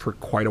for it for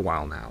quite a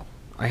while now.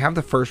 I have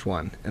the first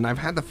one, and I've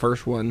had the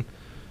first one,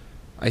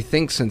 I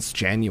think, since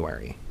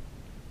January.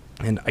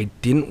 And I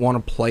didn't want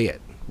to play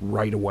it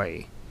right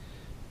away,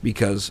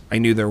 because I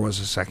knew there was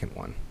a second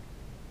one.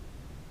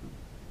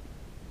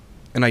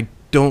 And I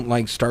don't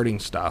like starting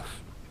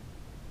stuff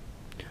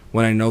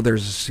when I know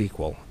there's a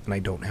sequel, and I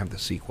don't have the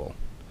sequel.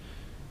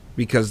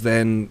 Because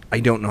then I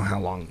don't know how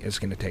long it's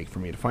going to take for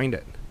me to find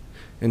it.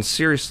 And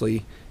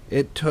seriously,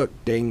 it took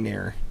dang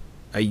near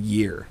a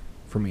year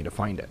for me to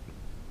find it.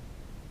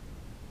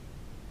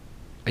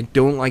 I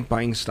don't like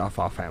buying stuff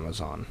off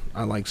Amazon.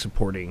 I like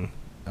supporting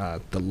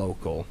the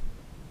local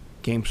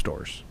game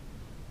stores.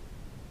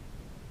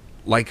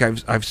 Like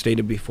I've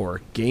stated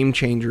before, Game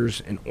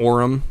Changers in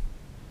Orem,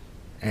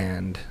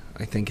 and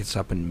I think it's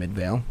up in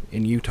Midvale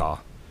in Utah.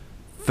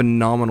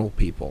 Phenomenal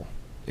people.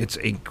 It's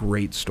a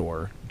great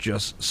store.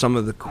 Just some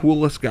of the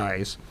coolest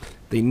guys.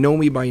 They know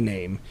me by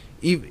name.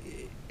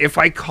 If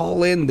I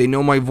call in, they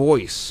know my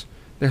voice.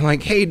 They're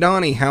like, "Hey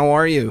Donnie, how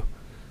are you?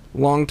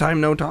 Long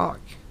time no talk.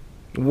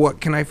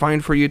 What can I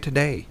find for you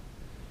today?"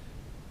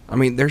 I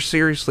mean, they're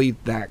seriously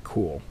that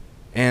cool.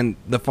 And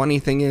the funny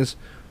thing is,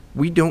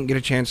 we don't get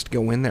a chance to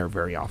go in there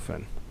very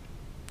often.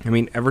 I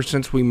mean, ever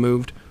since we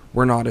moved,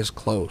 we're not as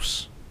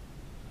close.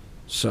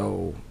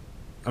 So,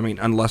 I mean,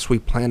 unless we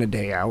plan a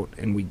day out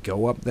and we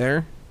go up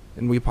there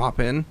and we pop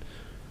in,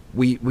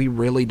 we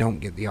really don't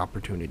get the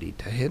opportunity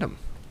to hit them.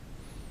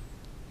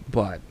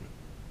 But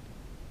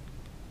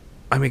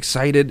I'm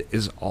excited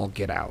as all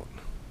get out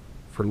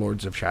for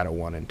Lords of Shadow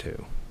 1 and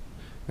 2.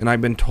 And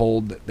I've been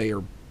told that they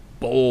are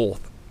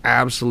both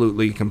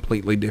absolutely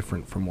completely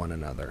different from one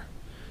another.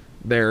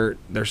 They're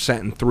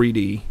set in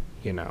 3D,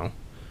 you know,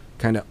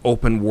 kind of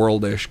open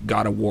worldish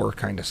God of War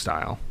kind of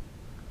style.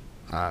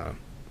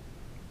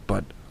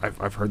 But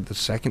I've heard the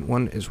second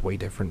one is way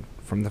different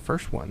from the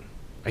first one.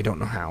 I don't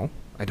know how.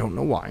 I don't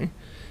know why.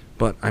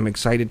 But I'm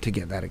excited to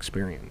get that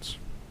experience.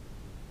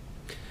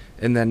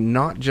 And then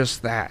not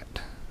just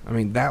that. I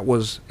mean, that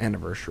was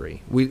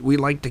anniversary. We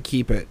like to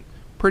keep it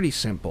pretty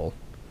simple.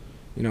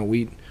 You know,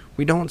 we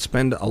don't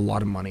spend a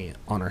lot of money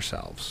on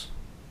ourselves.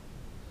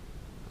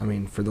 I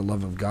mean, for the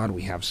love of God,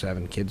 we have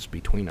 7 kids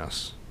between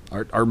us.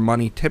 Our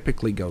money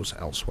typically goes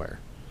elsewhere.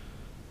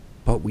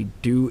 But we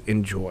do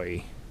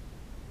enjoy,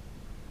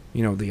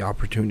 you know, the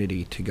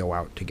opportunity to go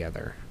out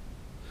together.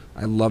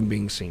 I love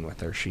being seen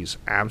with her. She's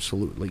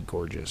absolutely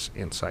gorgeous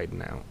inside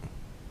and out.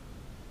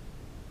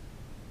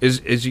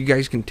 As you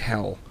guys can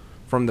tell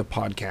from the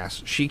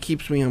podcast, she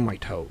keeps me on my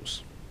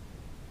toes.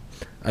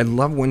 I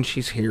love when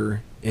she's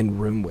here in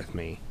room with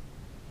me,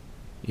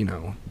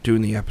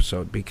 doing the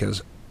episode,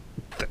 because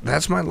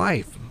that's my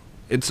life.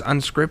 It's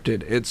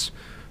unscripted. It's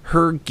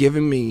her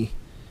giving me,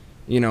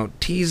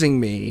 teasing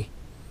me,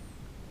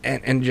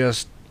 and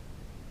just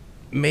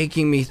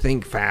making me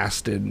think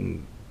fast,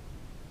 and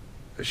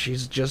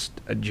she's just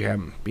a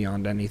gem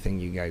beyond anything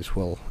you guys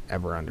will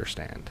ever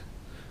understand.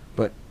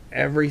 But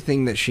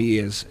everything that she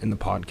is in the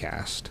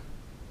podcast,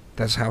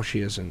 that's how she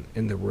is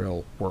in the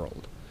real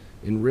world,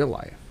 in real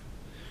life.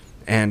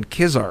 And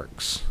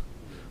Kizarks,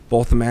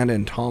 both Amanda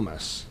and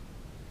Thomas,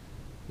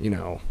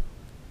 can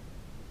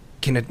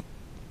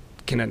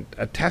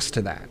attest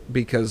to that,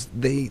 because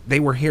they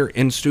were here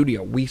in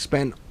studio. We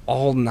spent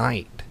all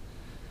night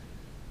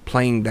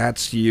playing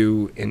That's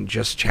You and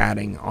just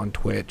chatting on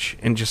Twitch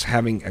and just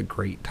having a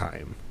great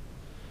time.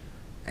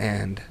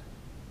 And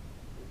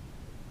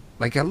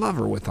I love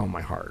her with all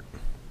my heart.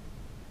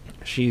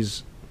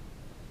 She's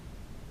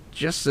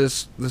just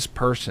this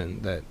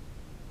person that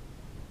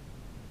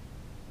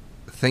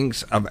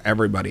thinks of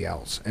everybody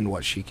else and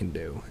what she can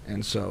do.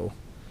 And so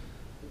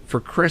for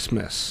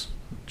Christmas,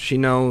 she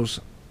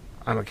knows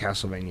I'm a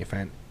Castlevania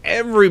fan.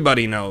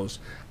 Everybody knows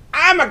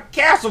I'm a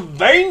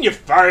Castlevania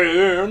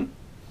fan.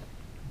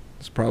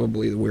 It's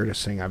probably the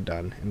weirdest thing I've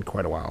done in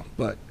quite a while.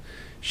 But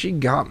she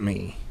got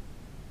me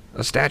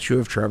a statue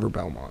of Trevor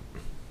Belmont.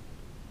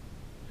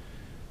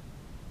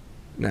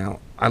 Now,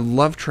 I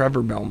love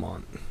Trevor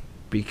Belmont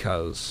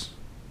because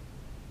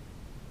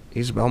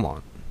he's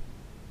Belmont.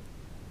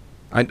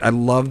 I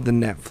love the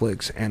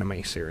Netflix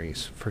anime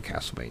series for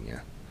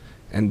Castlevania.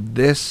 And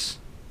this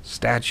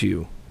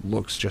statue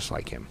looks just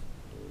like him.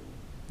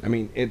 I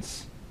mean,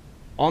 it's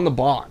on the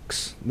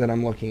box that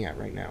I'm looking at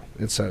right now.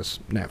 It says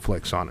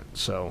Netflix on it.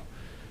 So,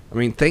 I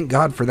mean, thank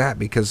God for that,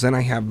 because then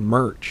I have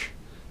merch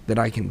that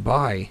I can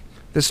buy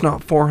that's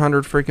not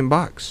 400 freaking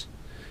bucks.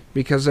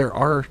 Because there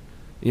are,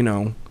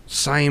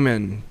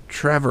 Simon,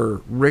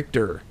 Trevor,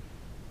 Richter,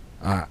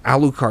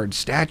 Alucard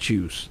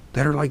statues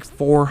that are like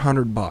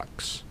 400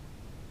 bucks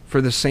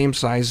for the same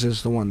size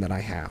as the one that I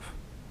have.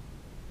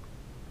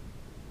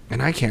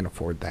 And I can't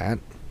afford that.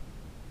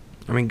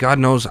 I mean, God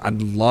knows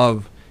I'd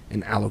love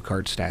an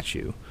Alucard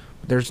statue,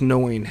 but there's no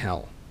way in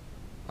hell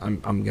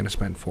I'm going to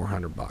spend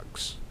 400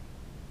 bucks,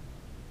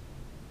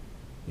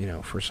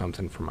 for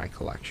something for my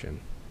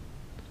collection.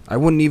 I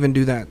wouldn't even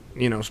do that,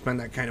 spend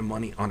that kind of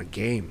money on a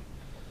game.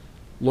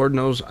 Lord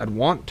knows I'd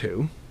want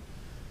to,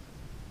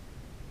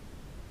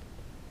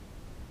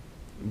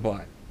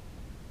 but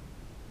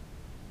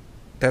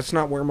that's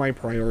not where my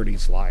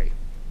priorities lie.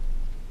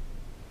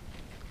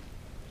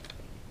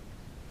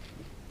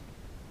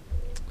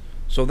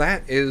 So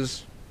that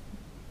is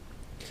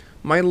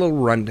my little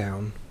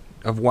rundown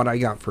of what I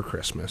got for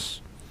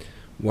Christmas,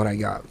 what I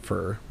got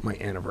for my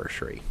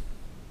anniversary.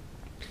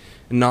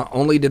 And not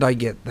only did I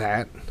get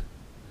that,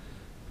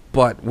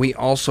 but we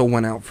also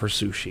went out for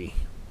sushi.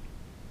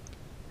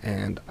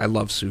 And I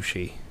love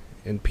sushi.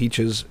 And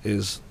Peaches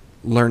is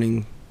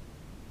learning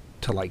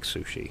to like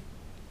sushi.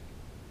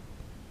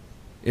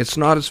 It's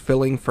not as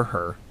filling for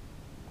her.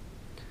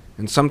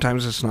 And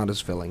sometimes it's not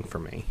as filling for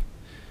me.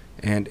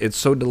 And it's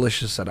so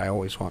delicious that I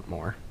always want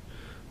more.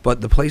 But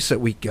the place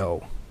that we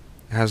go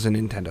has a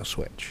Nintendo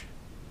Switch.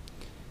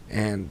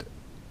 And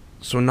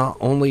so not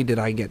only did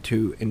I get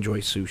to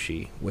enjoy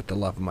sushi with the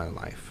love of my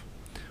life,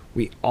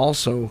 we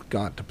also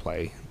got to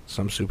play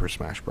some Super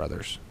Smash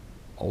Bros.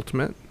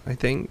 Ultimate, I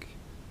think,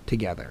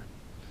 together.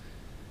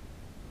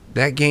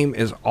 That game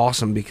is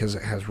awesome because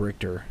it has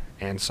Richter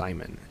and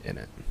Simon in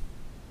it,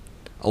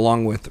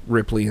 along with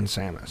Ripley and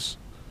Samus.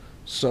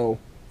 So,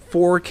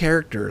 4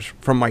 characters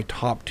from my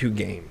top 2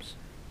 games.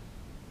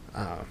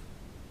 Or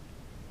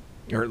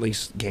at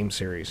least game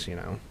series,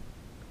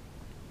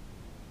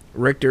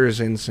 Richter is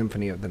in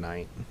Symphony of the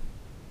Night,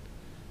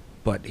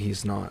 but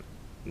he's not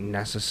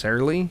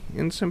necessarily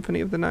in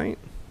Symphony of the Night.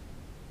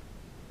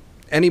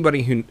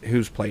 Anybody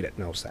who's played it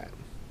knows that.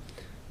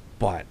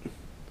 But,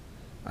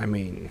 I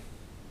mean,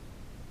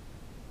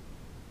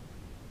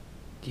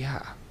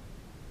 yeah.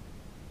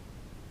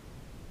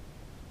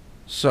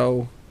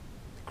 So,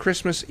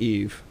 Christmas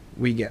Eve,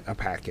 we get a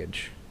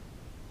package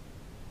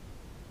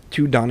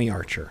to Donnie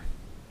Archer.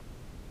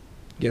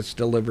 Gets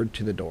delivered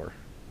to the door.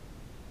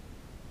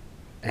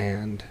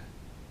 And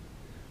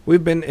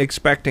we've been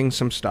expecting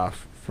some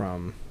stuff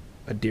from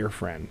a dear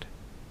friend.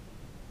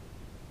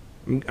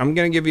 I'm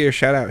going to give you a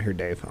shout out here,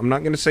 Dave. I'm not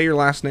going to say your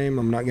last name.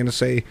 I'm not going to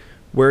say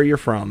where you're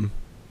from.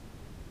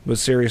 But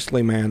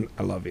seriously, man,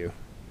 I love you.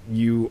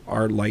 You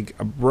are like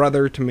a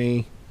brother to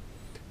me.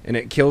 And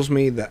it kills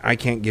me that I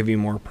can't give you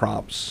more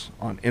props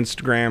on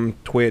Instagram,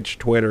 Twitch,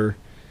 Twitter,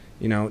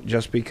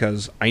 just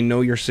because I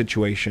know your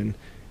situation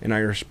and I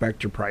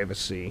respect your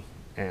privacy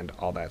and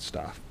all that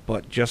stuff.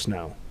 But just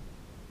know,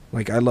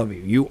 I love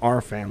you. You are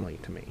family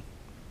to me.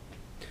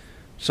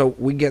 So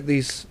we get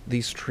these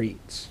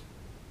treats.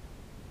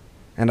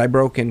 And I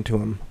broke into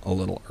them a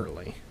little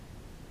early.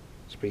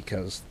 It's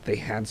because they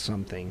had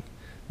something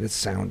that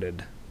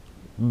sounded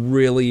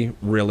really,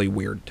 really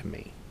weird to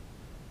me,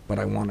 but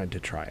I wanted to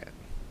try it.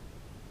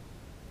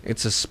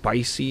 It's a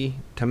spicy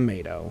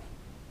tomato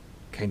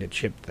kind of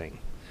chip thing.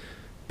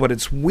 But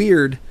it's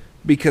weird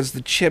because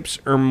the chips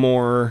are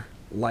more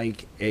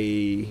like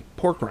a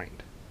pork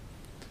rind.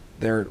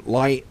 They're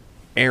light,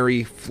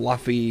 airy,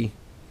 fluffy.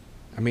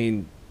 I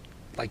mean,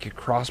 like a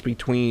cross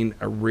between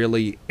a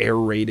really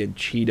aerated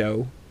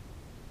Cheeto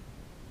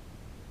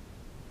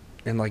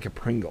and like a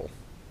Pringle.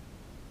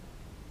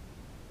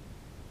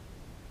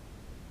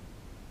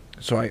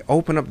 So I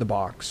open up the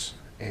box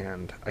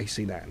and I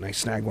see that and I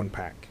snag one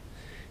pack.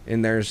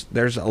 And there's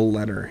a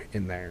letter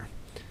in there.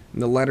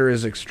 And the letter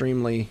is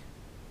extremely,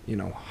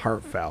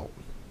 heartfelt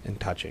and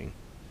touching.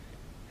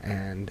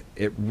 And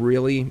it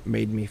really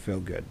made me feel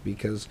good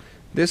because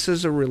this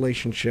is a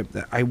relationship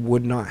that I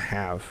would not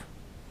have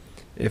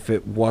if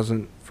it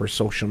wasn't for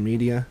social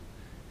media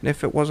and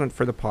if it wasn't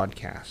for the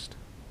podcast.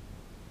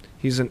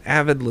 He's an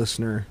avid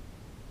listener.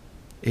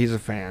 He's a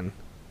fan.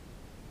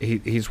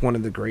 He's one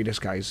of the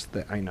greatest guys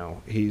that I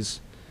know.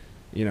 He's,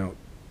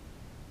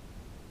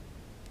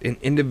 an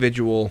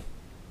individual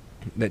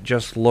that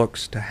just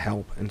looks to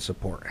help and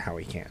support how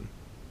he can.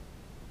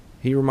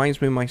 He reminds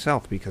me of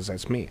myself because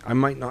that's me. I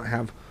might not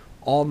have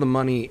all the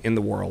money in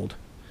the world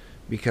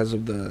because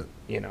of the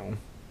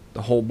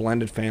whole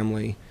blended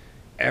family,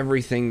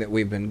 everything that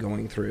we've been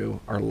going through.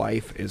 Our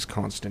life is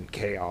constant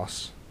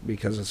chaos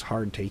because it's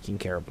hard taking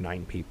care of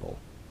 9 people.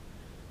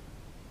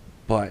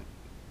 But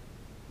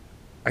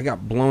I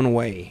got blown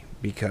away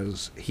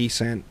because he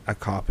sent a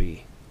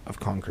copy of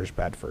Conker's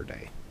Bad Fur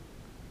Day.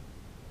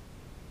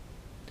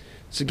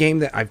 It's a game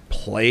that I've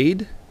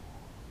played,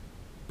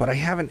 but I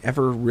haven't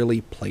ever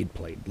really played.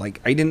 Like,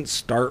 I didn't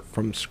start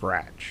from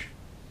scratch.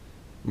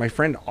 My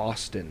friend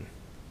Austin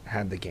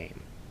had the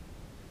game.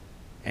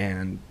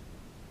 And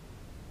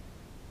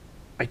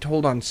I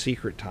told on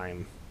Secret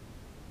Time,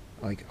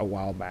 like, a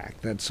while back.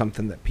 That's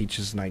something that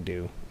Peaches and I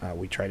do.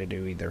 We try to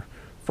do either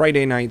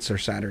Friday nights or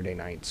Saturday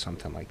nights,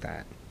 something like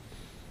that.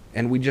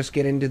 And we just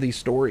get into these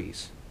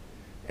stories.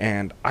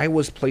 And I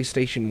was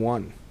PlayStation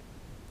 1.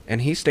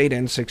 And he stayed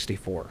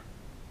N64.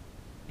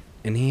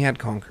 And he had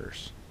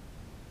Conkers.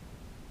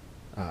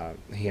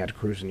 He had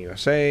Cruisin'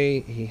 USA.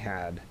 He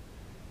had...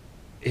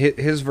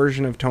 His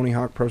version of Tony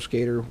Hawk Pro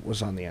Skater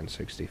was on the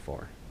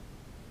N64.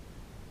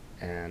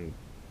 And,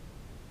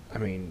 I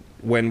mean,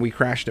 when we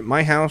crashed at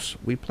my house,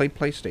 we played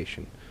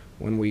PlayStation.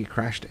 When we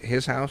crashed at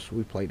his house,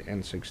 we played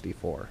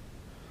N64.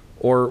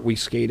 Or we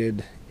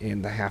skated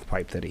in the half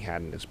pipe that he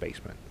had in his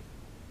basement.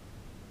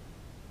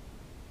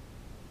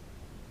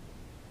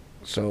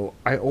 So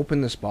I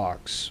open this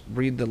box,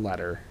 read the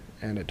letter,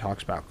 and it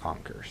talks about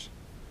Conkers.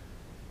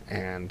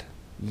 And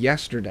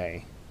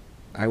yesterday,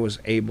 I was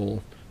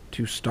able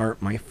to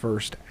start my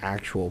first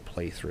actual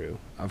playthrough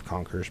of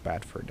Conker's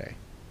Bad Fur Day.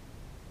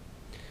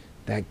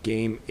 That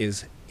game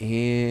is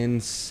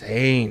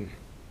insane.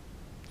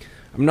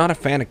 I'm not a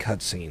fan of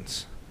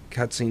cutscenes.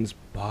 Cutscenes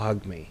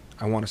bug me.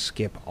 I want to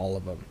skip all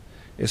of them,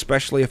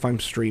 especially if I'm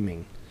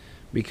streaming,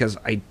 because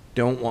I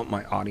don't want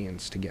my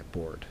audience to get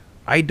bored.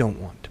 I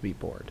don't want to be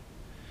bored.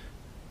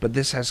 But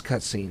this has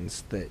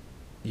cutscenes that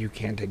you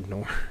can't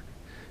ignore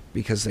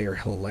because they are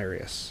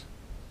hilarious.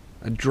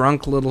 A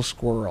drunk little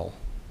squirrel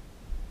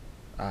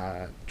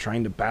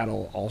trying to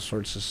battle all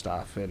sorts of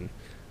stuff, and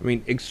I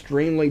mean,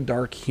 extremely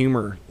dark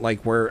humor,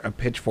 like where a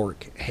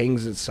pitchfork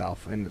hangs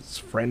itself and its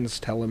friends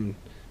tell him,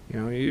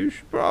 you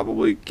should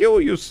probably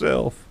kill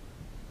yourself.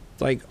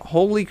 It's like,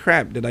 holy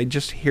crap, did I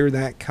just hear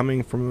that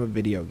coming from a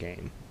video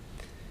game?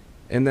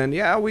 And then,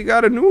 yeah, we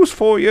got a news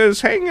for you,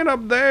 it's hanging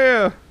up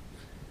there.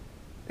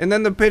 And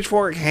then the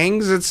pitchfork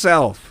hangs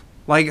itself.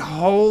 Like,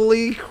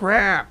 holy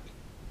crap.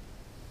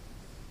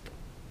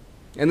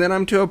 And then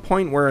I'm to a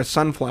point where a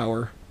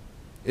sunflower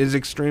is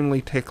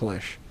extremely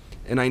ticklish.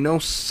 And I know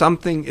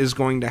something is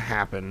going to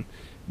happen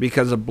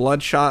because a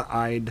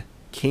bloodshot-eyed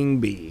king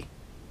bee,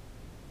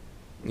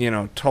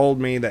 told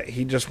me that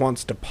he just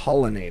wants to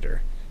pollinate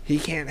her. He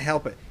can't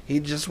help it. He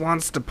just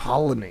wants to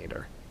pollinate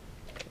her.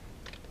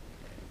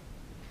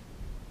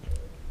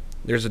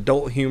 There's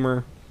adult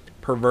humor,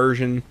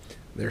 perversion,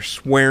 they're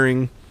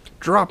swearing,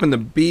 dropping the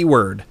B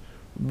word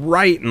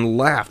right and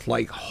left.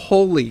 Like,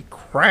 holy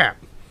crap.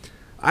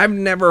 I've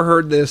never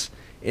heard this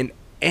in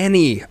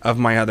any of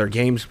my other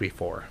games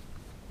before.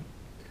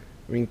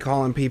 I mean,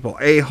 calling people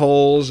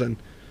a-holes and,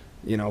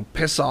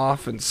 piss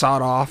off and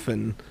sod off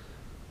and,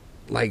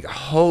 like,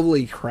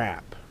 holy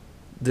crap.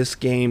 This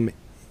game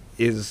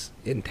is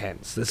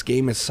intense. This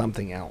game is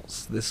something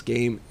else. This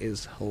game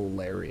is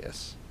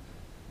hilarious.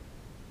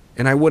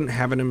 And I wouldn't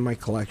have it in my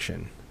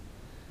collection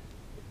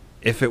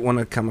if it wouldn't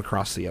have come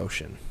across the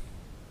ocean.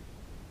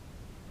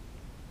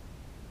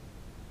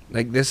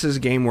 Like, this is a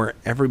game where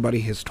everybody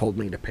has told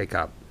me to pick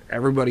up.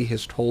 Everybody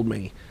has told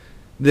me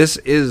this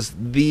is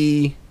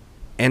the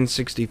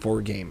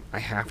N64 game I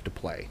have to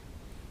play.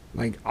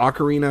 Like,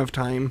 Ocarina of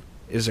Time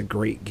is a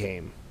great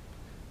game,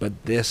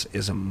 but this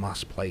is a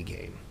must-play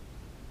game.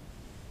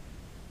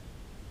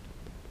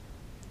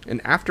 And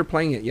after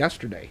playing it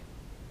yesterday,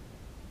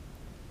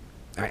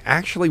 I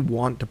actually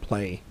want to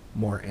play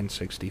more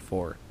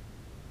N64.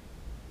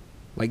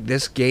 Like,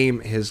 this game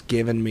has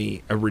given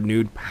me a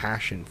renewed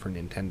passion for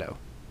Nintendo.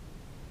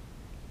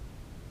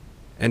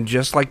 And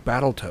just like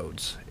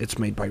Battletoads, it's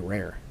made by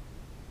Rare.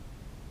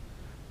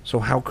 So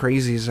how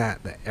crazy is that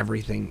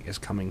everything is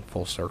coming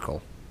full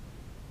circle?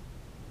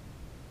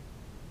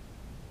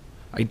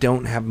 I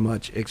don't have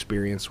much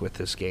experience with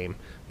this game,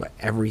 but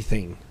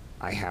everything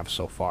I have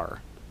so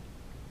far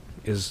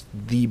is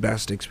the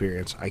best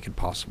experience I could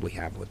possibly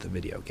have with the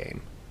video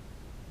game.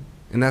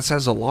 And that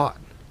says a lot.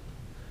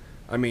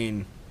 I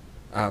mean,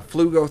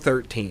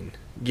 Flugo13,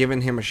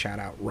 giving him a shout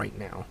out right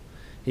now.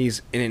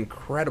 He's an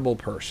incredible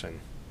person.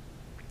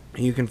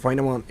 You can find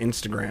him on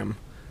Instagram.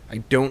 I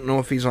don't know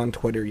if he's on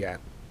Twitter yet,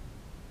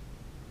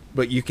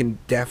 but you can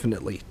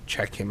definitely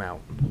check him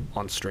out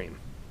on stream.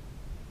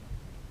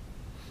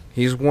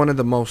 He's one of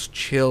the most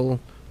chill,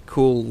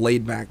 cool,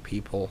 laid-back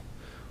people.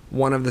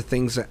 One of the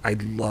things that I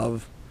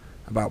love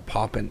about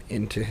popping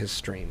into his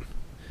stream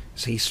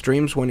is he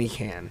streams when he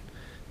can,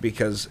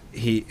 because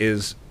he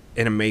is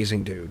an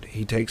amazing dude.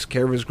 He takes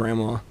care of his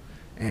grandma,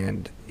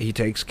 and he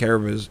takes care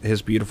of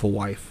his beautiful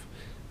wife,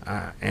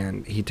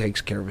 and he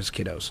takes care of his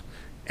kiddos.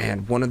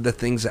 And one of the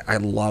things that I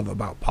love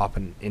about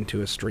popping into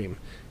his stream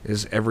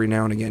is every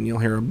now and again you'll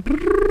hear him,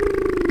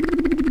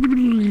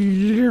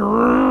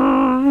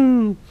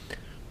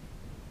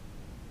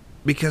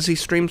 because he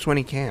streams when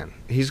he can.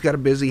 He's got a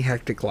busy,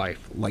 hectic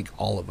life, like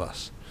all of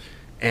us.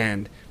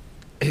 And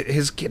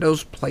his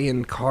kiddos play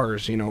in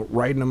cars,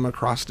 riding them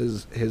across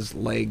his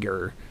leg,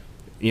 or,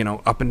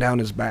 up and down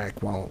his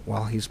back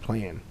while he's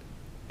playing.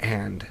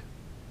 And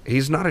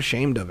he's not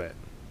ashamed of it.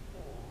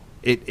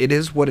 It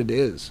is what it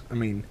is. I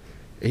mean,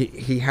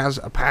 he has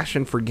a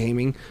passion for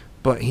gaming,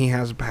 but he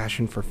has a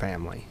passion for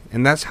family.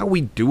 And that's how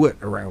we do it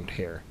around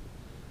here.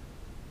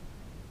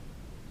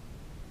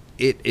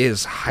 It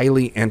is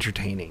highly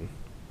entertaining.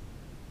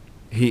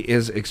 He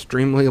is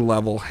extremely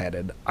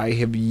level-headed. I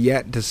have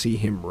yet to see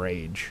him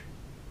rage,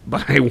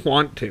 but I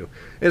want to.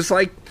 It's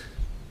like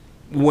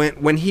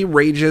when he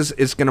rages,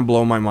 it's going to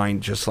blow my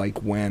mind, just like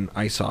when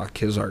I saw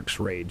Kizark's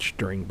rage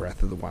during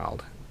Breath of the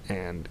Wild,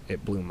 and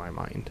it blew my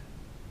mind.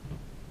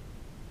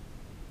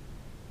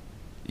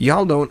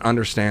 Y'all don't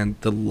understand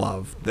the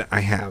love that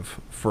I have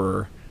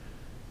for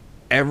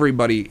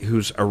everybody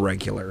who's a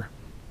regular,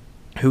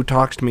 who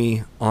talks to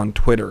me on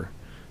Twitter,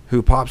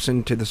 who pops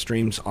into the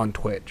streams on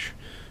Twitch,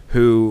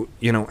 who,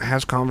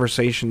 has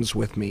conversations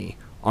with me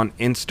on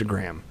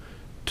Instagram.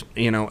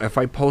 If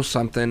I post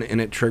something and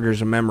it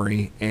triggers a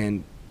memory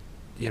and,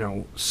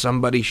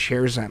 somebody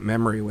shares that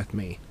memory with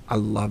me, I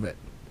love it.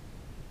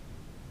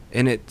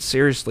 And it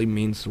seriously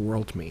means the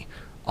world to me.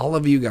 All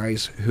of you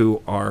guys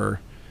who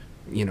are,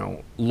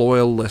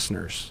 loyal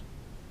listeners,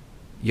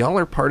 y'all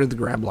are part of the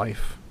Grab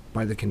Life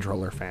by the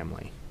Controller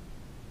family.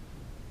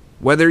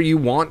 Whether you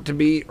want to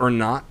be or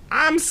not,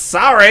 I'm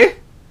sorry,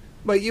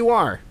 but you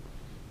are.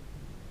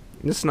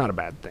 It's not a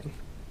bad thing.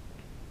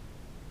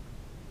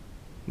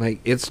 Like,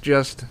 it's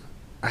just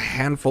a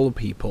handful of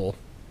people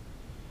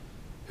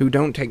who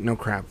don't take no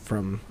crap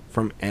from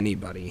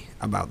anybody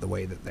about the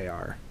way that they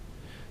are.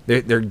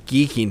 Their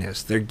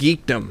geekiness, their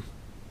geekdom.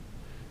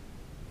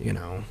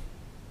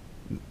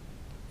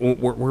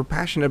 We're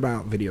passionate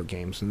about video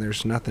games, and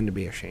there's nothing to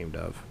be ashamed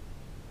of.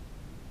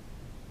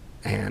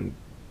 And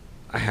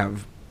I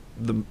have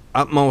the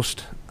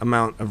utmost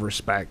amount of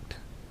respect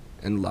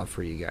and love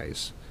for you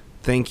guys.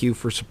 Thank you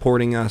for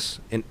supporting us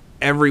in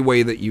every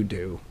way that you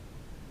do.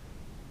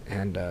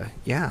 And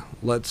yeah,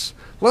 let's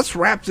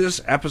wrap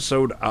this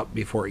episode up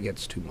before it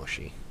gets too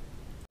mushy.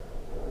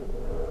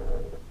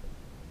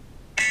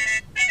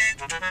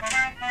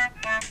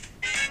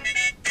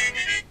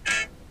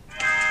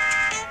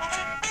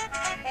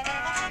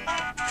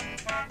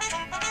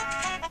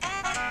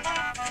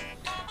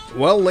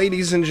 Well,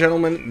 ladies and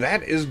gentlemen,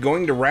 that is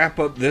going to wrap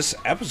up this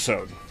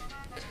episode.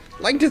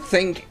 I'd like to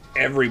thank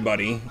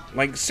everybody.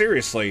 Like,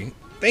 seriously,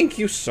 thank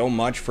you so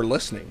much for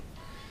listening.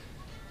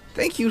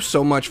 Thank you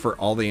so much for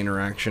all the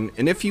interaction,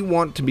 and if you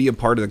want to be a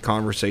part of the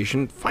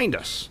conversation, find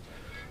us.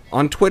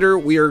 On Twitter,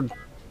 we are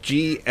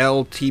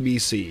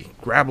GLTBC.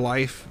 Grab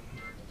Life.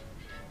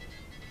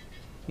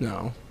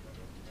 No.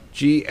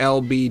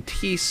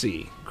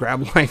 GLBTC.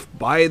 Grab Life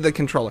by the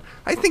Controller.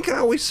 I think I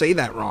always say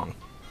that wrong.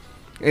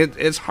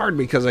 It's hard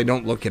because I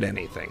don't look at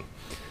anything.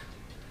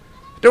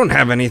 Don't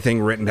have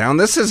anything written down.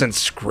 This isn't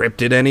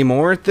scripted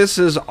anymore. This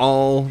is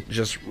all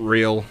just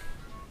real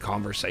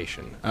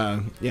conversation.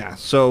 Yeah,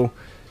 so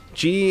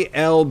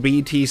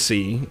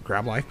GLBTC,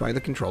 Grab Life by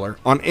the Controller.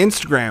 On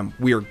Instagram,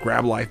 we are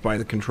Grab Life by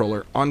the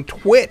Controller. On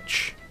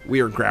Twitch, we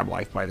are Grab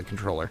Life by the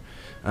Controller.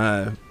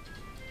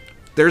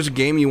 There's a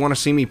game you want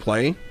to see me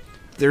play.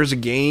 There's a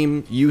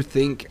game you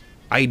think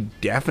I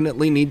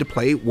definitely need to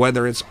play,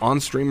 whether it's on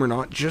stream or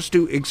not, just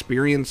to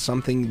experience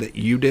something that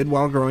you did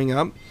while growing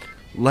up,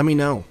 let me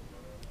know.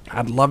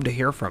 I'd love to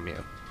hear from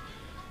you.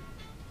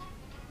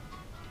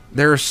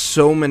 There are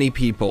so many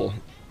people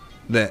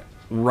that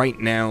right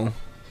now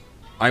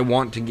I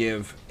want to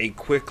give a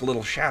quick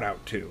little shout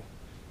out to.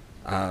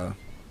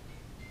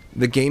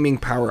 The Gaming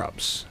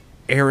Power-Ups,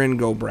 Aaron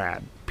Go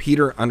Brad,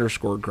 Peter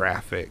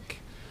 _Graphic,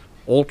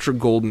 Ultra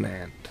Golden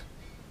Ant,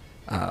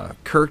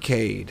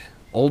 Kirkade,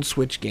 Old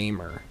Switch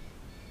Gamer,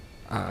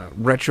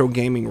 Retro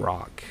Gaming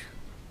Rock.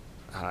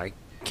 I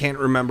can't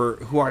remember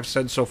who I've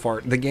said so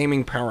far. The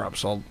Gaming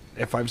Power-Ups,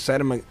 if I've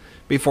said him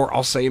before,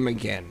 I'll say him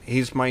again.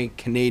 He's my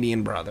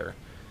Canadian brother.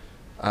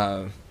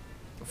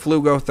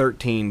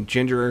 Flugo13,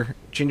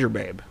 Ginger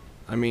Babe.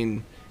 I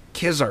mean,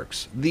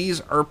 Kizarks.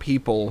 These are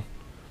people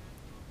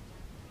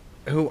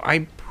who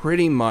I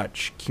pretty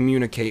much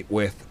communicate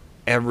with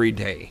every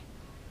day.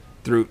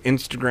 Through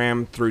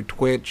Instagram, through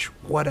Twitch,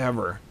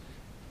 whatever.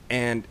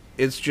 And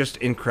it's just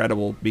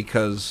incredible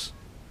because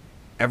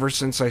ever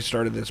since I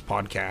started this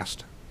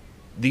podcast,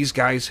 these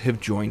guys have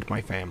joined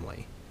my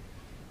family.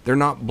 They're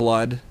not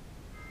blood,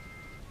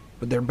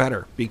 but they're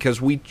better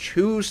because we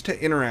choose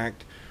to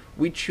interact.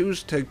 We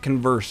choose to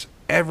converse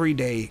every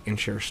day and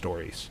share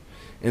stories.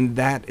 And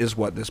that is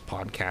what this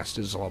podcast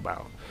is all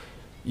about.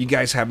 You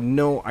guys have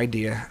no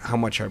idea how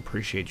much I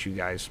appreciate you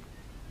guys.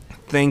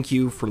 Thank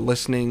you for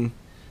listening.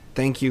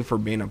 Thank you for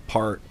being a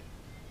part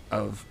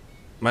of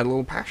my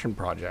little passion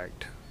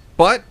project.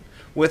 But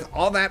with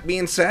all that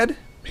being said,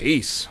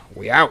 peace.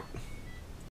 We out.